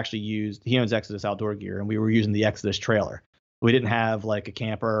 and we actually he owns Exodus Outdoor Gear, and we were using the Exodus trailer. We didn't have like a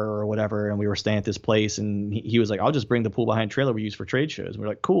camper or whatever, and we were staying at this place, and he was like, I'll just bring the pool behind trailer we use for trade shows. And we're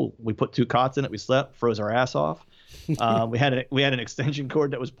like, cool. We put 2 cots in it, we slept, froze our ass off. We had an extension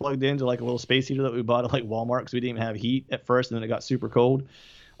cord that was plugged into like a little space heater that we bought at like Walmart, because we didn't even have heat at first, and then it got super cold.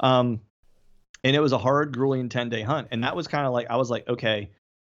 And it was a hard, grueling 10-day hunt. And that was kind of like, I was like, okay,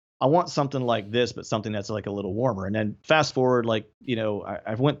 I want something like this, but something that's like a little warmer. And then fast forward, like,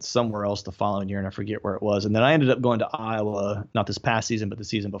 I went somewhere else the following year, and I forget where it was. And then I ended up going to Iowa, not this past season, but the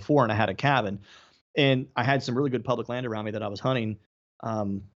season before. And I had a cabin, and I had some really good public land around me that I was hunting,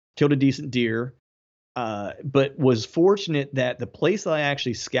 killed a decent deer, but was fortunate that the place that I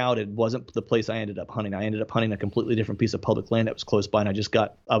actually scouted wasn't the place I ended up hunting. I ended up hunting a completely different piece of public land that was close by. And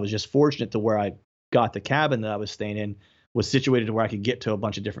I was just fortunate to where I got the cabin that I was staying in was situated to where I could get to a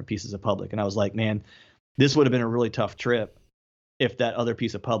bunch of different pieces of public. And I was like, man, this would have been a really tough trip if that other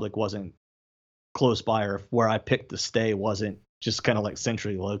piece of public wasn't close by, or if where I picked to stay wasn't just kind of like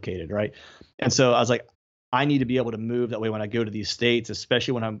centrally located. Right. And so I was like, I need to be able to move that way when I go to these states,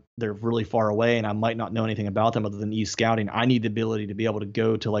 especially when they're really far away and I might not know anything about them other than e-scouting. I need the ability to be able to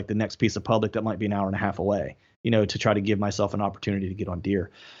go to like the next piece of public that might be an hour and a half away, to try to give myself an opportunity to get on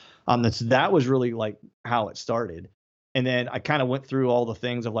deer. That was really like how it started. And then I kind of went through all the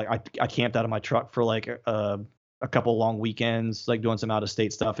things of like, I camped out of my truck for like a couple long weekends, like doing some out of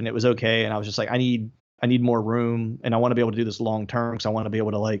state stuff, and it was okay. And I was just like, I need more room, and I want to be able to do this long term, because I want to be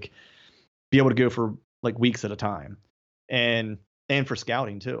able to go for like weeks at a time, and for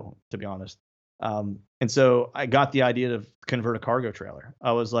scouting too, to be honest. And so I got the idea to convert a cargo trailer.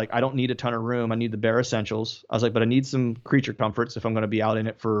 I was like, I don't need a ton of room. I need the bare essentials. I was like, but I need some creature comforts if I'm going to be out in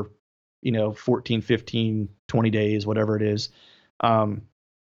it for, 14, 15, 20 days, whatever it is. And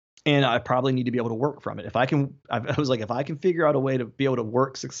I probably need to be able to work from it. I was like, if I can figure out a way to be able to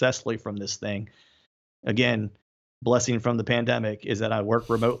work successfully from this thing, again, blessing from the pandemic is that I work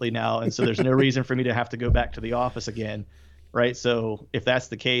remotely now. And so there's no reason for me to have to go back to the office again. Right. So if that's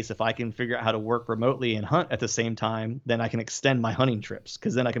the case, if I can figure out how to work remotely and hunt at the same time, then I can extend my hunting trips,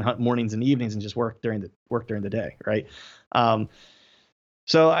 because then I can hunt mornings and evenings and just work during the day. Right.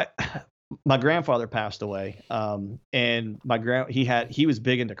 So my grandfather passed away. And he was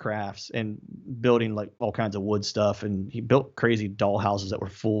big into crafts and building like all kinds of wood stuff. And he built crazy doll houses that were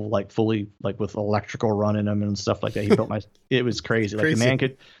fully with electrical run in them and stuff like that. He built it was crazy. Like the man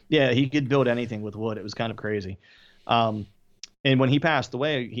he could build anything with wood. It was kind of crazy. And when he passed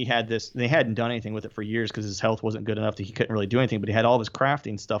away, they hadn't done anything with it for years because his health wasn't good enough that he couldn't really do anything, but he had all of his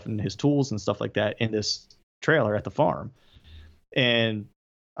crafting stuff and his tools and stuff like that in this trailer at the farm. And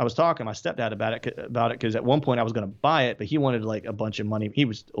I was talking to my stepdad about it because at one point I was going to buy it, but he wanted like a bunch of money. He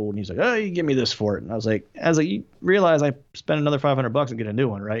was old and he's like, "Oh, you give me this for it." And I was like, you realize I spent another $500 and get a new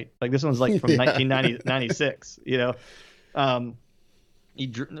one, right? Like this one's like from 1996,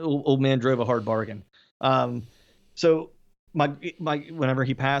 old man drove a hard bargain. So my whenever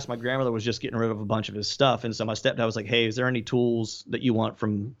he passed, my grandmother was just getting rid of a bunch of his stuff, and so my stepdad was like, "Hey, is there any tools that you want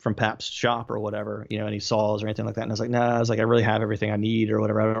from Pap's shop or whatever? Any saws or anything like that?" And I was like, "Nah." I was like, "I really have everything I need or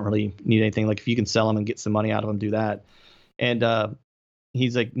whatever. I don't really need anything. Like if you can sell them and get some money out of them, do that." And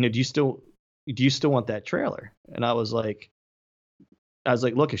he's like, "No, do you still want that trailer?" And I was like,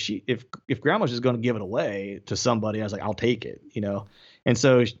 "Look, if grandma's just going to give it away to somebody," I was like, "I'll take it, And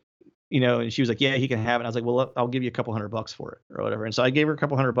so and she was like, "Yeah, he can have it." And I was like, "Well, I'll give you a couple $100 for it or whatever." And so I gave her a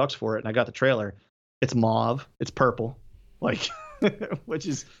couple $100 for it, and I got the trailer. It's mauve, it's purple, like, which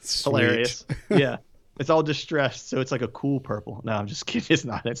is Sweet. Hilarious. Yeah, it's all distressed, so it's like a cool purple. No, I'm just kidding. It's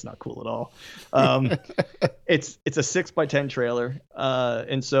not cool at all. It's a 6x10 trailer,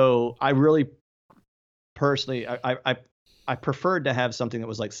 and so I really personally I preferred to have something that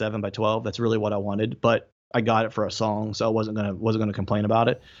was like 7x12. That's really what I wanted, but I got it for a song, so I wasn't gonna complain about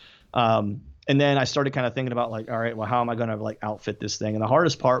it. And then I started kind of thinking about like, all right, well, how am I going to like outfit this thing? And the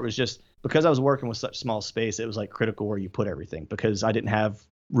hardest part was just because I was working with such small space, it was like critical where you put everything because I didn't have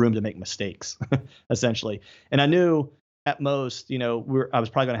room to make mistakes essentially. And I knew at most, I was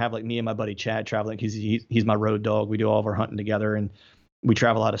probably going to have like me and my buddy Chad traveling because he's my road dog. We do all of our hunting together and we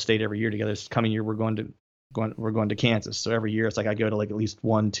travel out of state every year together. This coming year, we're going to Kansas. So every year it's like I go to like at least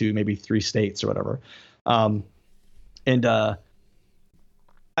 1, 2, maybe 3 states or whatever.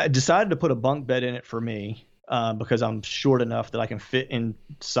 I decided to put a bunk bed in it for me because I'm short enough that I can fit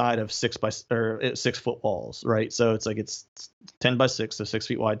inside of 6 foot walls, right? So it's 10x6, so 6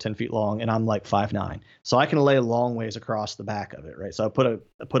 feet wide, 10 feet long, and I'm like 5'9", so I can lay a long ways across the back of it, right? So I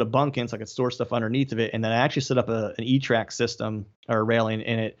put a bunk in so I could store stuff underneath of it, and then I actually set up an E-track system or railing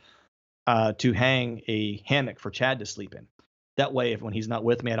in it to hang a hammock for Chad to sleep in. That way, when he's not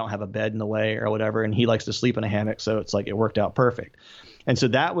with me, I don't have a bed in the way or whatever, and he likes to sleep in a hammock, so it's like it worked out perfect. And so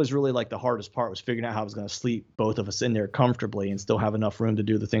that was really like the hardest part, was figuring out how I was going to sleep both of us in there comfortably and still have enough room to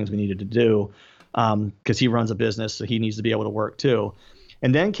do the things we needed to do, because he runs a business, so he needs to be able to work too.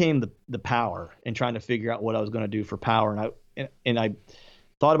 And then came the power and trying to figure out what I was going to do for power, and I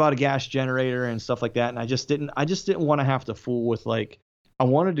thought about a gas generator and stuff like that, and I just didn't want to have to fool with like. I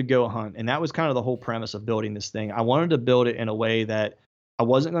wanted to go hunt, and that was kind of the whole premise of building this thing. I wanted to build it in a way that I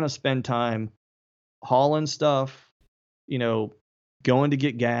wasn't going to spend time hauling stuff, going to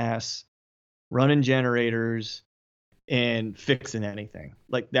get gas, running generators, and fixing anything.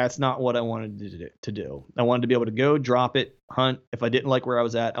 Like that's not what I wanted to do. I wanted to be able to go drop it, hunt. If I didn't like where I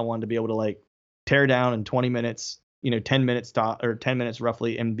was at, I wanted to be able to like tear down in 20 minutes, 10 minutes or 10 minutes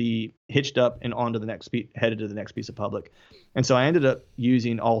roughly, and be hitched up and onto the next headed to the next piece of public. And so I ended up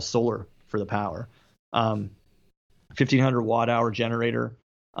using all solar for the power, 1,500 watt hour generator,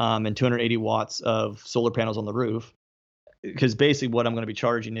 and 280 watts of solar panels on the roof. Because basically what I'm going to be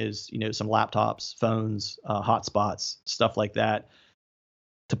charging is, some laptops, phones, hotspots, stuff like that,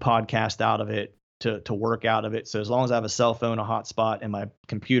 to podcast out of it, to work out of it. So as long as I have a cell phone, a hotspot, and my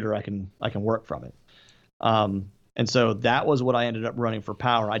computer, I can work from it. And so that was what I ended up running for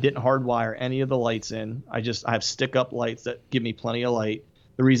power. I didn't hardwire any of the lights in. I have stick-up lights that give me plenty of light.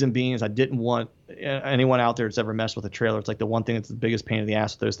 The reason being is I didn't want anyone out there that's ever messed with a trailer. It's like the one thing that's the biggest pain in the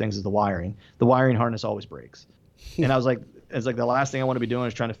ass with those things is the wiring. The wiring harness always breaks. And I was like, it's like the last thing I want to be doing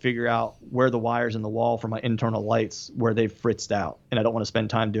is trying to figure out where the wires in the wall for my internal lights, where they've fritzed out. And I don't want to spend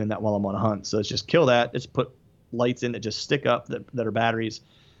time doing that while I'm on a hunt. So let's just kill that. Let's put lights in that just stick up that are batteries.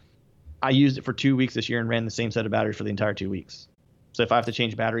 I used it for 2 weeks this year and ran the same set of batteries for the entire 2 weeks. So if I have to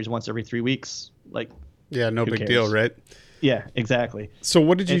change batteries once every 3 weeks, like, yeah, no big cares? deal, right? Yeah, exactly. So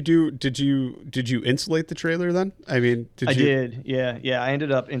what did you do? Did you insulate the trailer then? I mean, I did. Yeah. I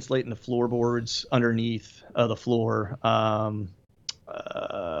ended up insulating the floorboards underneath the floor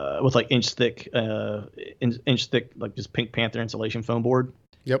with like inch thick, like just Pink Panther insulation foam board.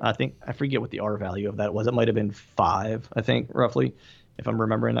 Yep. I forget what the R value of that was. It might have been 5, I think, roughly, if I'm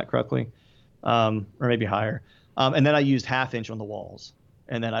remembering that correctly, or maybe higher. And then I used 1/2 inch on the walls.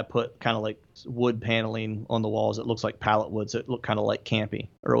 And then I put kind of like wood paneling on the walls. It looks like pallet wood, so it looked kind of like campy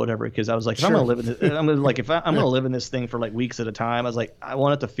or whatever. Because I was like, if I'm gonna live in this, I'm gonna live in this thing for like weeks at a time. I was like, I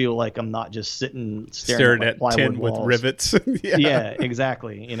want it to feel like I'm not just staring at tin plywood with walls. rivets. Yeah,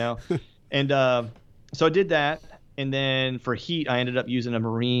 exactly. And so I did that. And then for heat, I ended up using a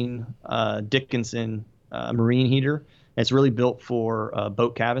Marine Dickinson marine heater. It's really built for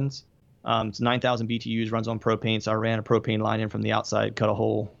boat cabins. It's 9,000 BTUs, runs on propane. So I ran a propane line in from the outside, cut a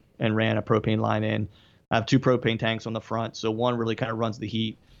hole, and ran a propane line in. I have 2 propane tanks on the front. So one really kind of runs the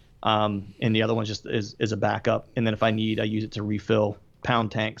heat, and the other one just is a backup. And then if I need, I use it to refill pound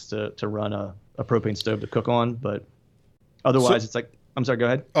tanks to run a propane stove to cook on. But otherwise, it's like, I'm sorry, go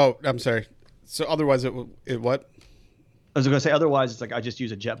ahead. Oh, I'm sorry. So otherwise, it what? I was going to say, otherwise, it's like I just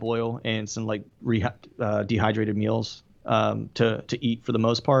use a jet boil and some like dehydrated meals to eat for the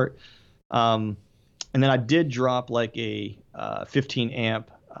most part. And then I did drop like a 15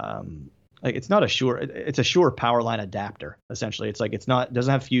 amp, like it's not a Shure, it's a Shure power line adapter. Essentially, it's like, it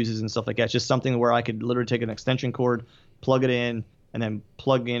doesn't have fuses and stuff like that. It's just something where I could literally take an extension cord, plug it in, and then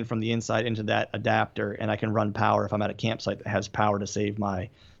plug in from the inside into that adapter, and I can run power if I'm at a campsite that has power to save my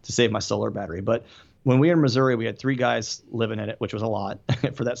solar battery. But when we were in Missouri, we had 3 guys living in it, which was a lot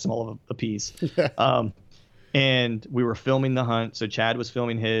for that small of a piece. And we were filming the hunt. So Chad was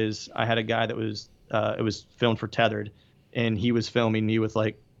filming his. I had a guy that was it was filmed for Tethered, and he was filming me with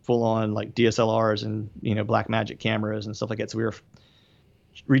like full on like DSLRs and Blackmagic cameras and stuff like that. So we were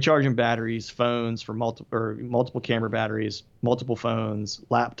recharging batteries, phones for multiple camera batteries, multiple phones,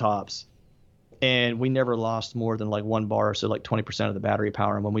 laptops, and we never lost more than like 1 bar, so like 20% of the battery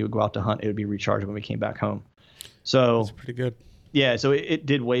power. And when we would go out to hunt, it would be recharged when we came back home. So that's pretty good. Yeah, so it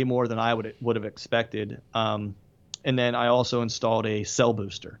did way more than I would have expected. And then I also installed a cell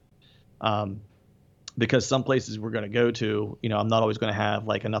booster, because some places we're going to go to, I'm not always going to have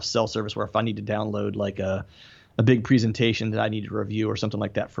like enough cell service where if I need to download like a big presentation that I need to review or something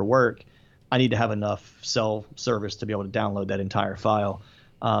like that for work, I need to have enough cell service to be able to download that entire file.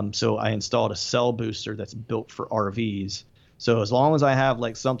 So I installed a cell booster that's built for RVs. So as long as I have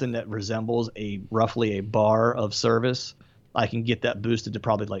like something that resembles roughly a bar of service, I can get that boosted to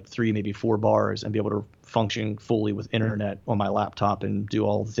probably like 3, maybe 4 bars and be able to function fully with internet on my laptop and do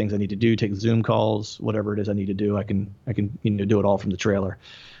all the things I need to do, take Zoom calls, whatever it is I need to do. I can do it all from the trailer.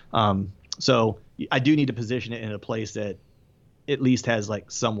 So I do need to position it in a place that at least has like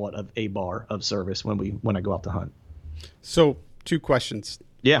somewhat of a bar of service when I go out to hunt. So 2 questions.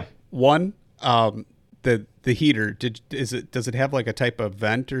 Yeah. One, the heater, does it have like a type of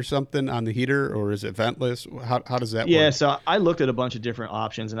vent or something on the heater, or is it ventless? How does that work? Yeah, so I looked at a bunch of different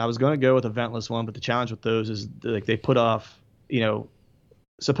options, and I was going to go with a ventless one, but the challenge with those is like they put off,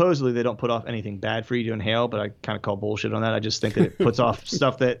 supposedly they don't put off anything bad for you to inhale, but I kind of call bullshit on that. I just think that it puts off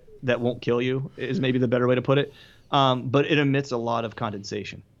stuff that won't kill you is maybe the better way to put it. But it emits a lot of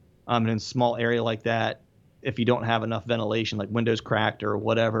condensation. And in a small area like that, if you don't have enough ventilation, like windows cracked or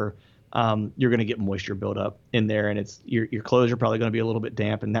whatever, you're going to get moisture buildup in there, and it's your clothes are probably going to be a little bit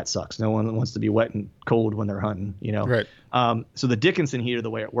damp, and that sucks. No one wants to be wet and cold when they're hunting, Right. So the Dickinson heater, the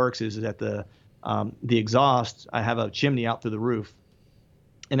way it works is that the exhaust, I have a chimney out through the roof,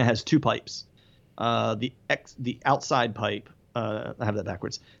 and it has 2 pipes. The outside pipe, I have that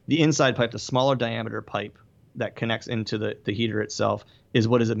backwards. The inside pipe, the smaller diameter pipe that connects into the heater itself, is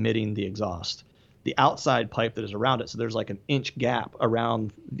what is emitting the exhaust. The outside pipe that is around it, so there's like an inch gap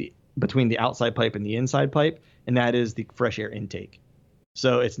between the outside pipe and the inside pipe, and that is the fresh air intake.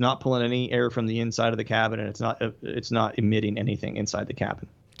 So it's not pulling any air from the inside of the cabin, and it's not emitting anything inside the cabin.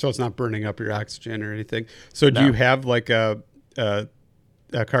 So it's not burning up your oxygen or anything. So do you have like a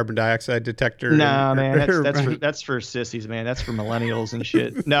carbon dioxide detector? No, man, that's for sissies, man. That's for millennials and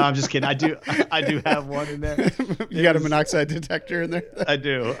shit. No, I'm just kidding. I do have one in there. You got a monoxide detector in there? I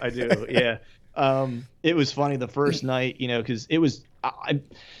do. Yeah. It was funny the first night, because it was.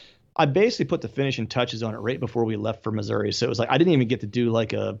 I basically put the finishing touches on it right before we left for Missouri. So it was like I didn't even get to do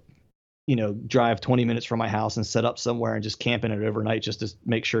like a, drive 20 minutes from my house and set up somewhere and just camp in it overnight just to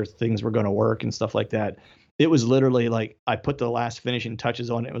make sure things were going to work and stuff like that. It was literally like I put the last finishing touches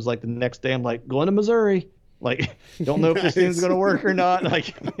on it. It was like the next day I'm like going to Missouri. Like, don't know if this thing's going to work or not.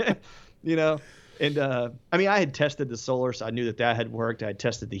 Like, and I mean, I had tested the solar, so I knew that had worked. I had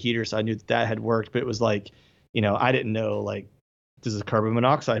tested the heater, so I knew that had worked. But it was like, I didn't know, like, does the carbon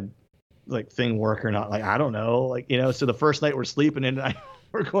monoxide like thing work or not? Like, I don't know. Like, so the first night we're sleeping and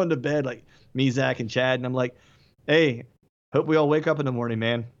we're going to bed, like me, Zach, and Chad, and I'm like, hey, hope we all wake up in the morning,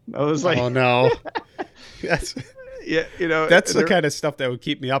 man. I was like, oh no. That's yeah, that's the kind of stuff that would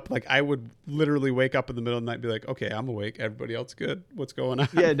keep me up. Like I would literally wake up in the middle of the night and be like, okay, I'm awake. Everybody else good? What's going on?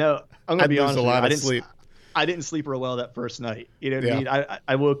 Yeah, no, I'm gonna be honest. A lot of sleep. I didn't sleep real well that first night. You know what Yeah. I mean?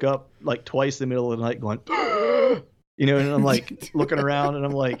 I woke up like twice in the middle of the night going, and I'm like looking around and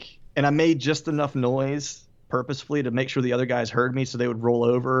I'm like, and I made just enough noise purposefully to make sure the other guys heard me so they would roll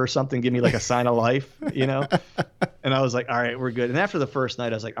over or something, give me like a sign of life, And I was like, all right, we're good. And after the first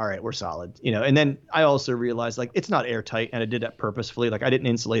night, I was like, all right, we're solid, And then I also realized like it's not airtight, and I did that purposefully. Like I didn't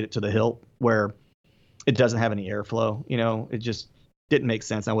insulate it to the hilt where it doesn't have any airflow. It just didn't make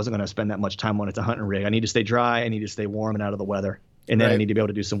sense. I wasn't going to spend that much time on it. It's a hunting rig. I need to stay dry. I need to stay warm and out of the weather, and then I need to be able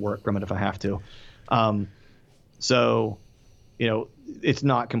to do some work from it if I have to. So, it's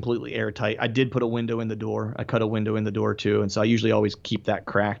not completely airtight. I did put a window in the door. I cut a window in the door too, and so I usually always keep that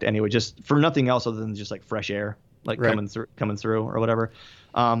cracked anyway, just for nothing else other than just like fresh air, like coming through or whatever.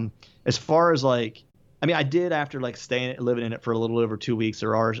 As far as like, I mean, I did after like living in it for a little over 2 weeks.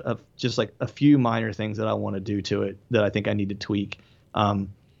 There are just like a few minor things that I want to do to it that I think I need to tweak.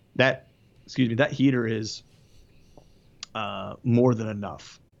 That heater is more than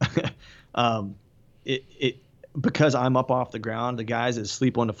enough. Because I'm up off the ground, the guys that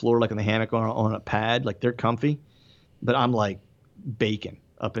sleep on the floor, like in the hammock on a pad, like they're comfy, but I'm like bacon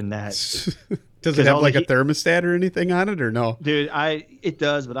up in that. Does it have like a thermostat or anything on it or no? Dude, it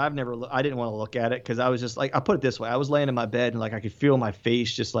does, but I didn't want to look at it because I was just like, I put it this way. I was laying in my bed and like I could feel my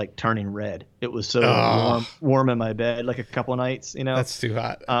face just like turning red. It was so warm in my bed, like a couple of nights, That's too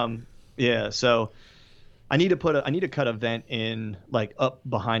hot. Yeah. So I need to cut a vent in like up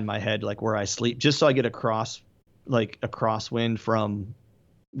behind my head, like where I sleep, just so I get a crosswind from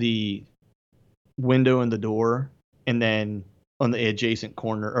the window and the door, and then on the adjacent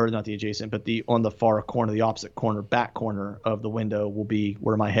corner, or not the adjacent, but on the far corner, the opposite corner, back corner of the window will be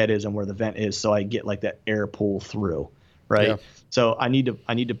where my head is and where the vent is, so I get like that air pull through, right? Yeah. So I need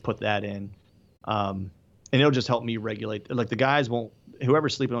to put that in, and it'll just help me regulate. Like the guys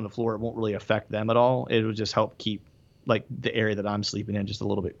whoever's sleeping on the floor, it won't really affect them at all. It will just help keep like the area that I'm sleeping in just a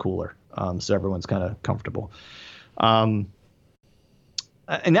little bit cooler, so everyone's kind of comfortable.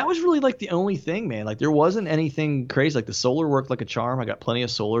 And that was really like the only thing, man. Like there wasn't anything crazy. Like the solar worked like a charm. I got plenty of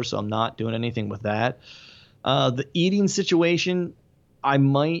solar, so I'm not doing anything with that. The eating situation, I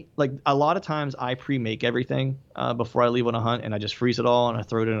might like a lot of times I pre-make everything before I leave on a hunt, and I just freeze it all and I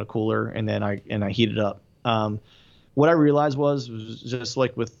throw it in a cooler and then I heat it up. What I realized was just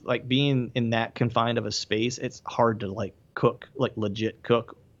like with like being in that confined of a space, it's hard to like cook, like legit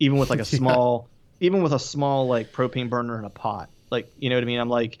cook, even with like a small, even with a small like propane burner in a pot. Like, you know what I mean? I'm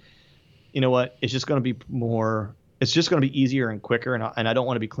like, you know what? It's just going to be easier and quicker. And I don't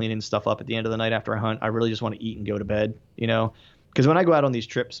want to be cleaning stuff up at the end of the night after I hunt. I really just want to eat and go to bed, because when I go out on these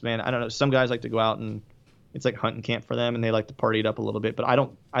trips, man, I don't know. Some guys like to go out and it's like hunting camp for them and they like to party it up a little bit, but I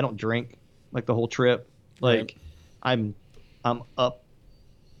don't drink like the whole trip. Like I'm up,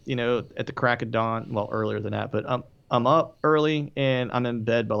 at the crack of dawn. Well, earlier than that, but I'm up early and I'm in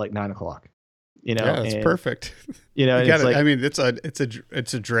bed by like 9:00. Yeah, it's perfect. It's like, I mean,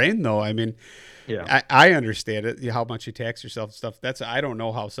 it's a drain though. I mean, yeah, I understand it. How much you tax yourself and stuff. I don't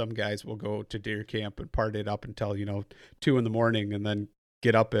know how some guys will go to deer camp and party it up until 2 a.m. and then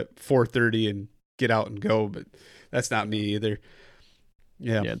get up at 4:30 and get out and go. But that's not me either.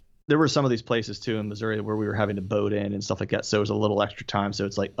 Yeah. There were some of these places too in Missouri where we were having to boat in and stuff like that. So it was a little extra time. So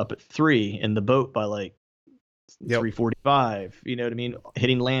it's like up at 3 in the boat by like 3:45, you know what I mean?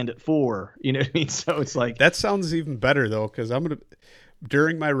 Hitting land at 4, you know what I mean? So it's like that sounds even better though, because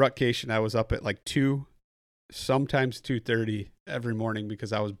during my rutcation I was up at like 2, sometimes 2:30 every morning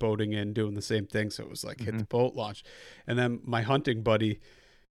because I was boating in doing the same thing. So it was like hit the boat, launch, and then my hunting buddy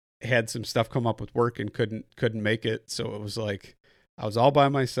had some stuff come up with work and couldn't make it. So it was like I was all by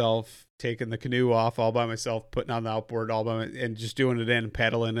myself, taking the canoe off all by myself, putting on the outboard and just doing it in and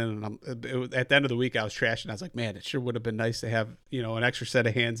paddling in. And at the end of the week, I was trashing. I was like, man, it sure would have been nice to have, an extra set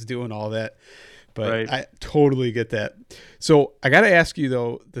of hands doing all that. But Right. I totally get that. So I got to ask you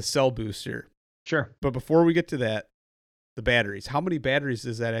though, the cell booster. Sure. But before we get to that, the batteries. How many batteries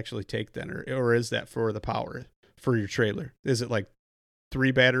does that actually take then, or is that for the power for your trailer? Is it like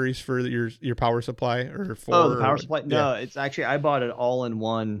 3 batteries for your power supply, or 4? Oh, the power supply? No, it's actually, I bought it all in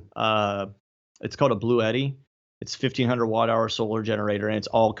one. It's called a Blue Eddy. It's 1500 watt hour solar generator, and it's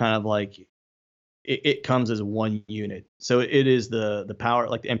all kind of like it comes as one unit. So it is the power,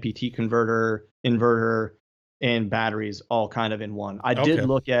 like the MPT converter, inverter, and batteries all kind of in one. I did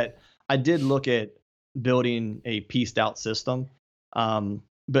look at building a pieced out system.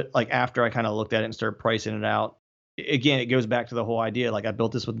 But like after I kind of looked at it and started pricing it out, again, it goes back to the whole idea. Like I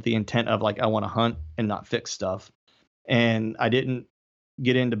built this with the intent of like, I want to hunt and not fix stuff. And I didn't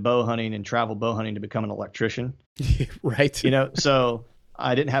get into bow hunting and travel bow hunting to become an electrician. Right. So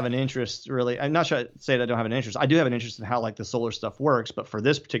I didn't have an interest really. I'm not sure I'd say that I don't have an interest. I do have an interest in how like the solar stuff works, but for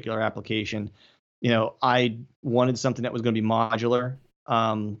this particular application, I wanted something that was going to be modular,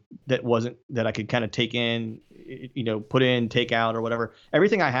 that I could kind of take in, put in, take out, or whatever.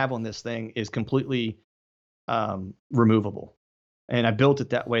 Everything I have on this thing is completely removable. And I built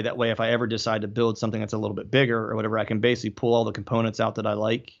it that way. That way, if I ever decide to build something that's a little bit bigger or whatever, I can basically pull all the components out that I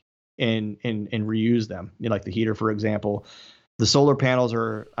like and reuse them. Like the heater, for example. The solar panels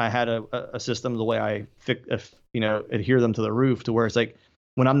I had a system, the way I adhere them to the roof, to where it's like,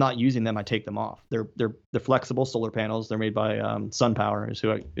 when I'm not using them, I take them off. They're flexible solar panels. They're made by SunPower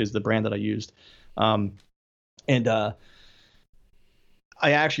is the brand that I used. I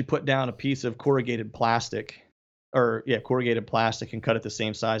actually put down a piece of corrugated plastic and cut it the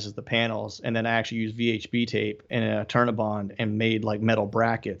same size as the panels. And then I actually used VHB tape and a Turnabond and made like metal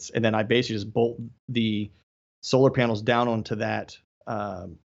brackets. And then I basically just bolt the solar panels down onto that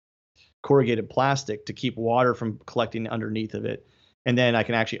corrugated plastic to keep water from collecting underneath of it. And then I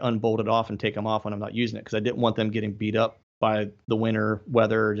can actually unbolt it off and take them off when I'm not using it, because I didn't want them getting beat up by the winter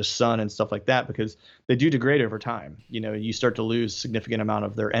weather or just sun and stuff like that, because they do degrade over time. You start to lose significant amount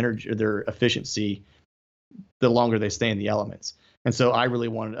of their energy or their efficiency the longer they stay in the elements. And so I really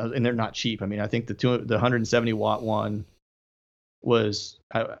wanted, and they're not cheap. I mean, I think the 170 watt one was,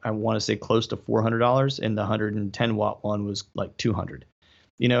 I want to say close to $400, and the 110 watt one was like $200.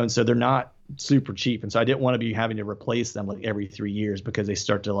 And so they're not super cheap. And so I didn't want to be having to replace them like every 3 years, because they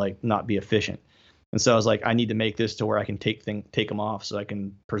start to like not be efficient. And so I was like, I need to make this to where I can take them off so I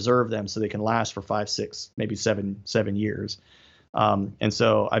can preserve them so they can last for 5, 6, maybe 7 years. And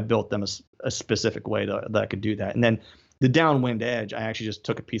so I built them a specific way that I could do that. And then the downwind edge, I actually just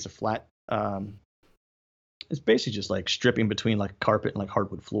took a piece of flat. It's basically just like stripping between like carpet and like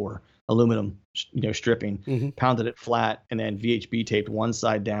hardwood floor, aluminum, stripping, pounded it flat, and then VHB taped one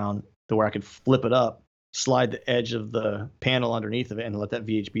side down to where I could flip it up, slide the edge of the panel underneath of it, and let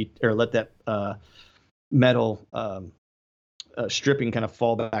that metal stripping kind of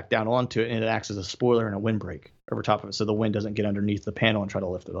fall back down onto it, and it acts as a spoiler and a windbreak over top of it, so the wind doesn't get underneath the panel and try to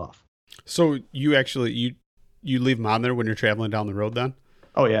lift it off. So you actually you leave them on there when you're traveling down the road then?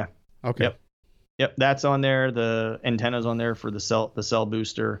 Oh yeah. Okay. Yep. That's on there. The antenna's on there for the cell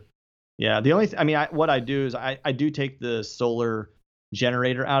booster. Yeah. The only what I do is I do take the solar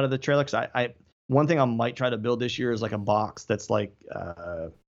generator out of the trailer, because one thing I might try to build this year is like a box that's like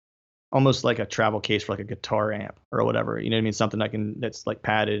almost like a travel case for like a guitar amp or whatever. You know what I mean? Something that's like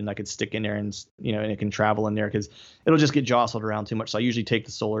padded and I could stick in there, and and it can travel in there, because it'll just get jostled around too much. So I usually take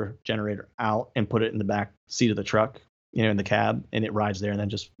the solar generator out and put it in the back seat of the truck, in the cab, and it rides there. And then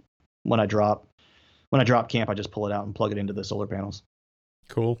just when I drop camp, I just pull it out and plug it into the solar panels.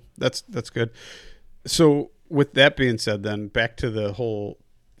 Cool. That's good. So with that being said, then back to the whole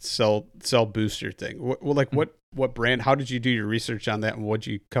cell booster thing. What brand? How did you do your research on that, and what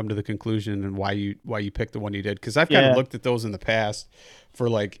did you come to the conclusion, and why you picked the one you did? Because I've kind of looked at those in the past for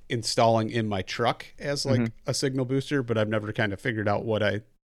like installing in my truck as like a signal booster, but I've never kind of figured out what I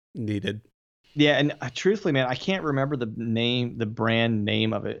needed. Yeah, and truthfully, man, I can't remember the brand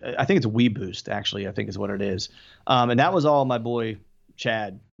name of it. I think it's WeBoost, actually. I think is what it is. And that was all my boy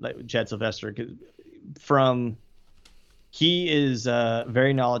Chad Sylvester. He is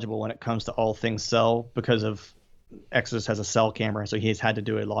very knowledgeable when it comes to all things cell, because of Exodus has a cell camera, so he's had to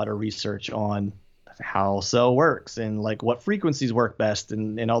do a lot of research on how cell works and like what frequencies work best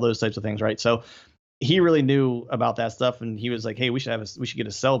and all those types of things, right? So he really knew about that stuff, and he was like, "Hey, we should get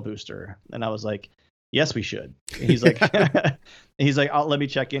a cell booster." And I was like, "Yes, we should." And he's like, "Let me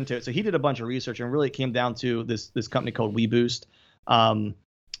check into it." So he did a bunch of research, and really it came down to this company called WeBoost.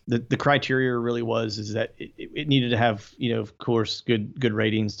 The criteria really is that it needed to have, of course, good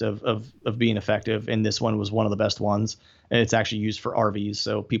ratings of being effective, and this one was one of the best ones, and it's actually used for RVs,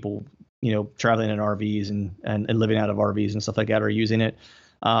 so people traveling in RVs and living out of RVs and stuff like that are using it.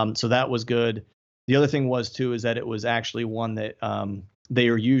 So that was good. The other thing was too, is that it was actually one that they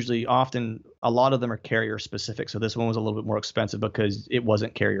are usually often, a lot of them are carrier specific. So this one was a little bit more expensive because it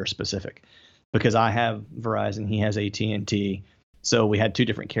wasn't carrier specific, because I have Verizon, he has AT&T. So we had two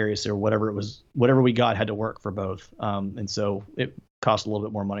different carriers, or whatever we got had to work for both. And so it cost a little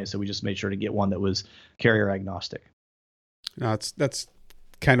bit more money. So we just made sure to get one that was carrier agnostic. No, that's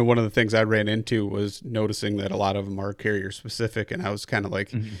kind of one of the things I ran into, was noticing that a lot of them are carrier specific. And I was kind of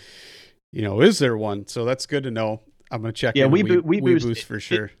like, is there one? So that's good to know. I'm going to check. Yeah, we boost for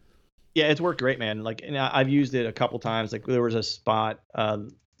sure. It's worked great, man. Like, and I've used it a couple times. Like there was a spot, the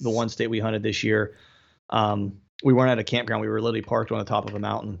one state we hunted this year. We weren't at a campground. We were literally parked on the top of a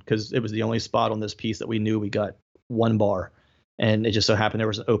mountain because it was the only spot on this piece that we knew we got one bar. And it just so happened there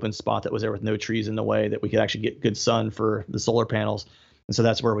was an open spot that was there with no trees in the way that we could actually get good sun for the solar panels. And so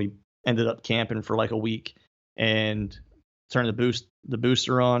that's where we ended up camping for like a week and turned the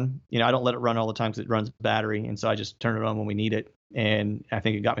booster on. I don't let it run all the time because it runs battery. And so I just turn it on when we need it. And I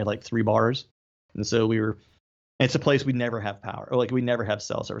think it got me like 3 bars. And so it's a place we never have power, or like we never have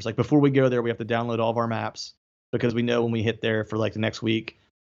cell service. Like before we go there, we have to download all of our maps, because we know when we hit there for like the next week,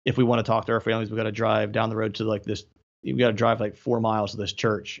 if we want to talk to our families, we got to drive down the road to like this. We got to drive like 4 miles to this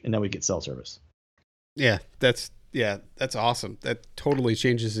church, and then we get cell service. Yeah, that's awesome. That totally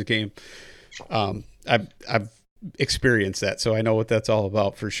changes the game. I've experienced that, so I know what that's all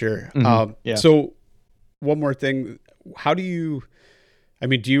about for sure. Yeah. So one more thing, do you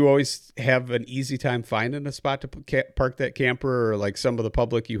always have an easy time finding a spot to park that camper, or like some of the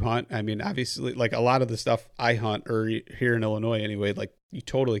public you hunt? I mean, obviously, like a lot of the stuff I hunt, or here in Illinois anyway, like you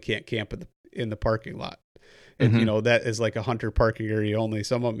totally can't camp in the parking lot. And, that is like a hunter parking area only.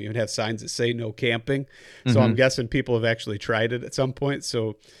 Some of them even have signs that say no camping. So I'm guessing people have actually tried it at some point.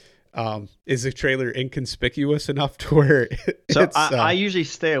 So is the trailer inconspicuous enough to where I usually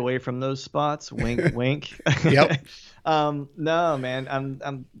stay away from those spots. Wink, wink. Yep. No, man,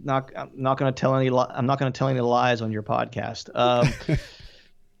 I'm not going to tell any lies on your podcast.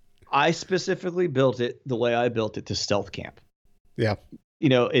 I specifically built it the way I built it, to stealth camp. Yeah.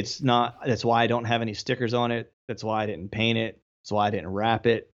 It's not, that's why I don't have any stickers on it. That's why I didn't paint it. That's why I didn't wrap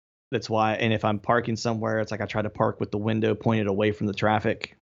it. That's why, and if I'm parking somewhere, it's like I try to park with the window pointed away from the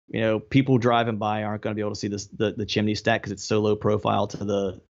traffic. People driving by aren't going to be able to see the chimney stack because it's so low profile to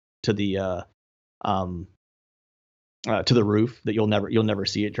the roof that you'll never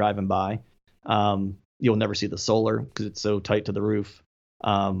see it driving by. You'll never see the solar because it's so tight to the roof.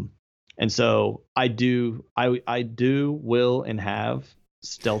 And so I will and have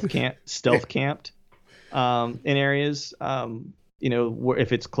stealth camped in areas, where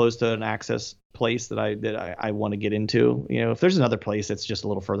if it's close to an access place that I want to get into. If there's another place that's just a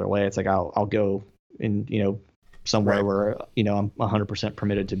little further away, it's like I'll go in, somewhere where I'm 100%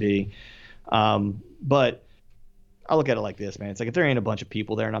 permitted to be. But I look at it like this, man. It's like if there ain't a bunch of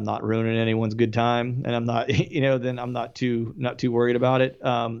people there and I'm not ruining anyone's good time, and I'm not, then I'm not too worried about it.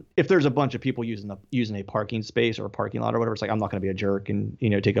 If there's a bunch of people using a parking space or a parking lot or whatever, it's like I'm not going to be a jerk and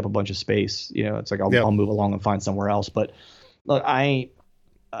take up a bunch of space. It's like I'll move along and find somewhere else. But look, I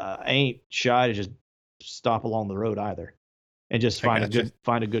ain't shy to just stop along the road either, and just find a good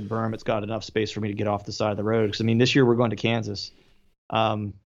berm. It's got enough space for me to get off the side of the road. Because this year we're going to Kansas.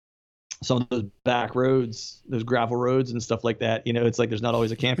 Some of those back roads, those gravel roads and stuff like that, it's like there's not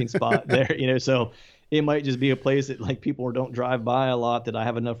always a camping spot there, so it might just be a place that like people don't drive by a lot, that I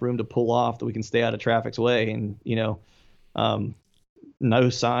have enough room to pull off that we can stay out of traffic's way, and no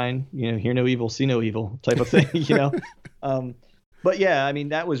sign, hear no evil, see no evil type of thing, But yeah,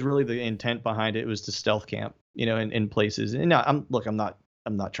 that was really the intent behind it, was to stealth camp, in places. And I'm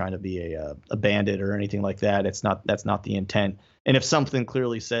not trying to be a bandit or anything like that. That's not the intent. And if something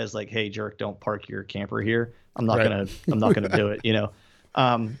clearly says like, "Hey, jerk, don't park your camper here," I'm not gonna do it.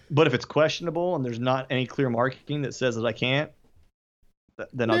 But if it's questionable and there's not any clear marking that says that I can't,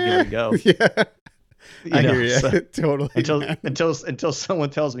 then I'll give it a go. Yeah, I hear you. So, totally. Until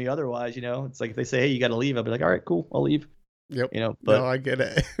someone tells me otherwise, it's like if they say, "Hey, you got to leave," I'll be like, "All right, cool, I'll leave." Yep. But no, I get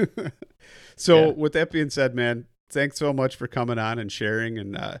it. So with that being said, man, thanks so much for coming on and sharing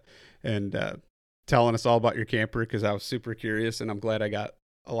and telling us all about your camper, because I was super curious, and I'm glad I got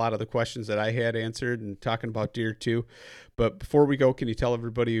a lot of the questions that I had answered, and talking about deer too. But before we go, can you tell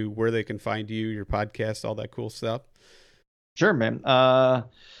everybody where they can find you, your podcast, all that cool stuff? Sure, man.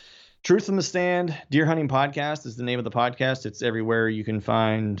 Truth in the Stand Deer Hunting Podcast is the name of the podcast. It's everywhere you can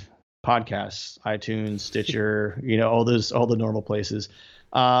find podcasts, iTunes, Stitcher, all the normal places.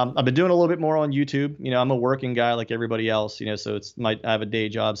 I've been doing a little bit more on YouTube. I'm a working guy like everybody else, so I have a day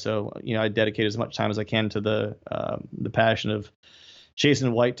job. So, I dedicate as much time as I can to the passion of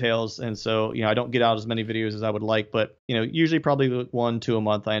chasing whitetails. And so, I don't get out as many videos as I would like, but, usually probably 1-2 a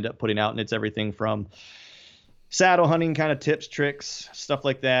month I end up putting out, and it's everything from saddle hunting kind of tips, tricks, stuff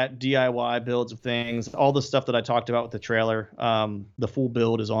like that, DIY builds of things, all the stuff that I talked about with the trailer. The full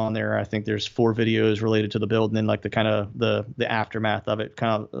build is on there. I think there's 4 videos related to the build, and then like the kind of the aftermath of it,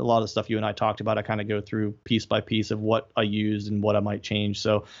 kind of a lot of the stuff you and I talked about. I kind of go through piece by piece of what I used and what I might change.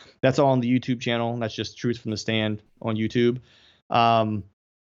 So that's all on the YouTube channel. That's just Truth from the Stand on YouTube.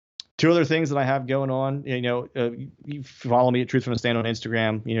 2 other things that I have going on, you follow me at Truth from the Stand on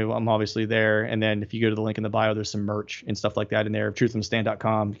Instagram. I'm obviously there. And then if you go to the link in the bio, there's some merch and stuff like that in there.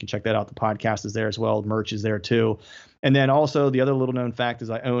 truthfromthestand.com. You can check that out. The podcast is there as well. Merch is there too. And then also the other little known fact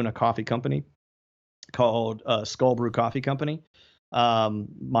is I own a coffee company called Skull Brew Coffee Company.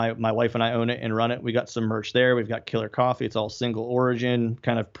 My wife and I own it and run it. We got some merch there. We've got killer coffee. It's all single origin,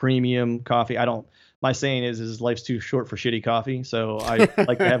 kind of premium coffee. My saying is life's too short for shitty coffee. So I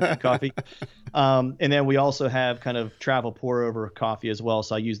like to have good coffee. And then we also have kind of travel pour over coffee as well.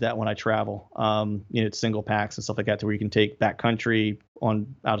 So I use that when I travel. It's single packs and stuff like that to where you can take backcountry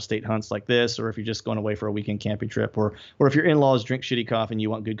on out of state hunts like this, or if you're just going away for a weekend camping trip, or if your in-laws drink shitty coffee and you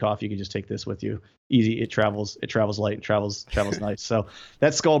want good coffee, you can just take this with you. Easy. It travels light and travels nice. So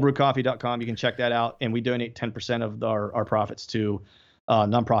that's skullbrewcoffee.com. You can check that out. And we donate 10% of our profits to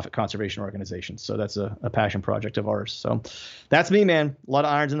nonprofit conservation organizations. So that's a passion project of ours. So that's me, man. A lot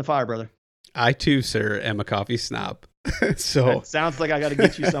of irons in the fire, brother. I too, sir, am a coffee snob. So it sounds like I got to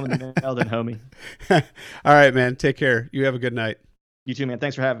get you some of the mail then, homie. All right, man. Take care. You have a good night. You too, man.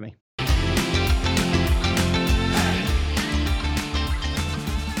 Thanks for having me.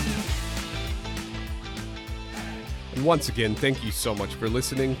 And once again, thank you so much for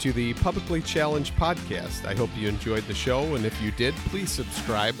listening to the Publicly Challenged podcast. I hope you enjoyed the show, and if you did, please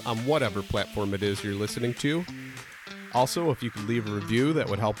subscribe on whatever platform it is you're listening to. Also, if you could leave a review, that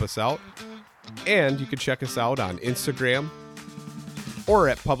would help us out. And you can check us out on Instagram or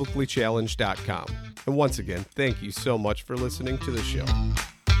at publiclychallenged.com. And once again, thank you so much for listening to the show.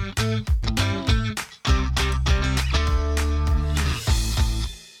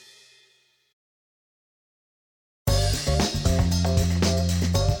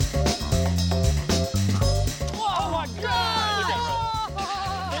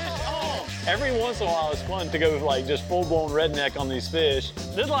 Every once in a while, it's fun to go like just full-blown redneck on these fish.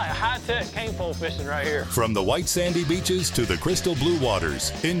 This is like high-tech cane pole fishing right here. From the white sandy beaches to the crystal blue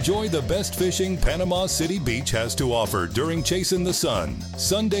waters, enjoy the best fishing Panama City Beach has to offer during Chasing the Sun.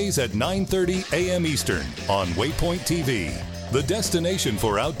 Sundays at 9:30 a.m. Eastern on Waypoint TV, the destination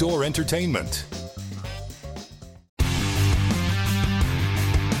for outdoor entertainment.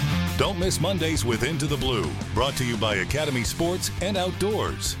 Don't miss Mondays with Into the Blue, brought to you by Academy Sports and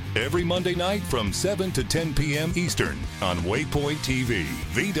Outdoors. Every Monday night from 7 to 10 p.m. Eastern on Waypoint TV,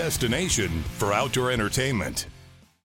 the destination for outdoor entertainment.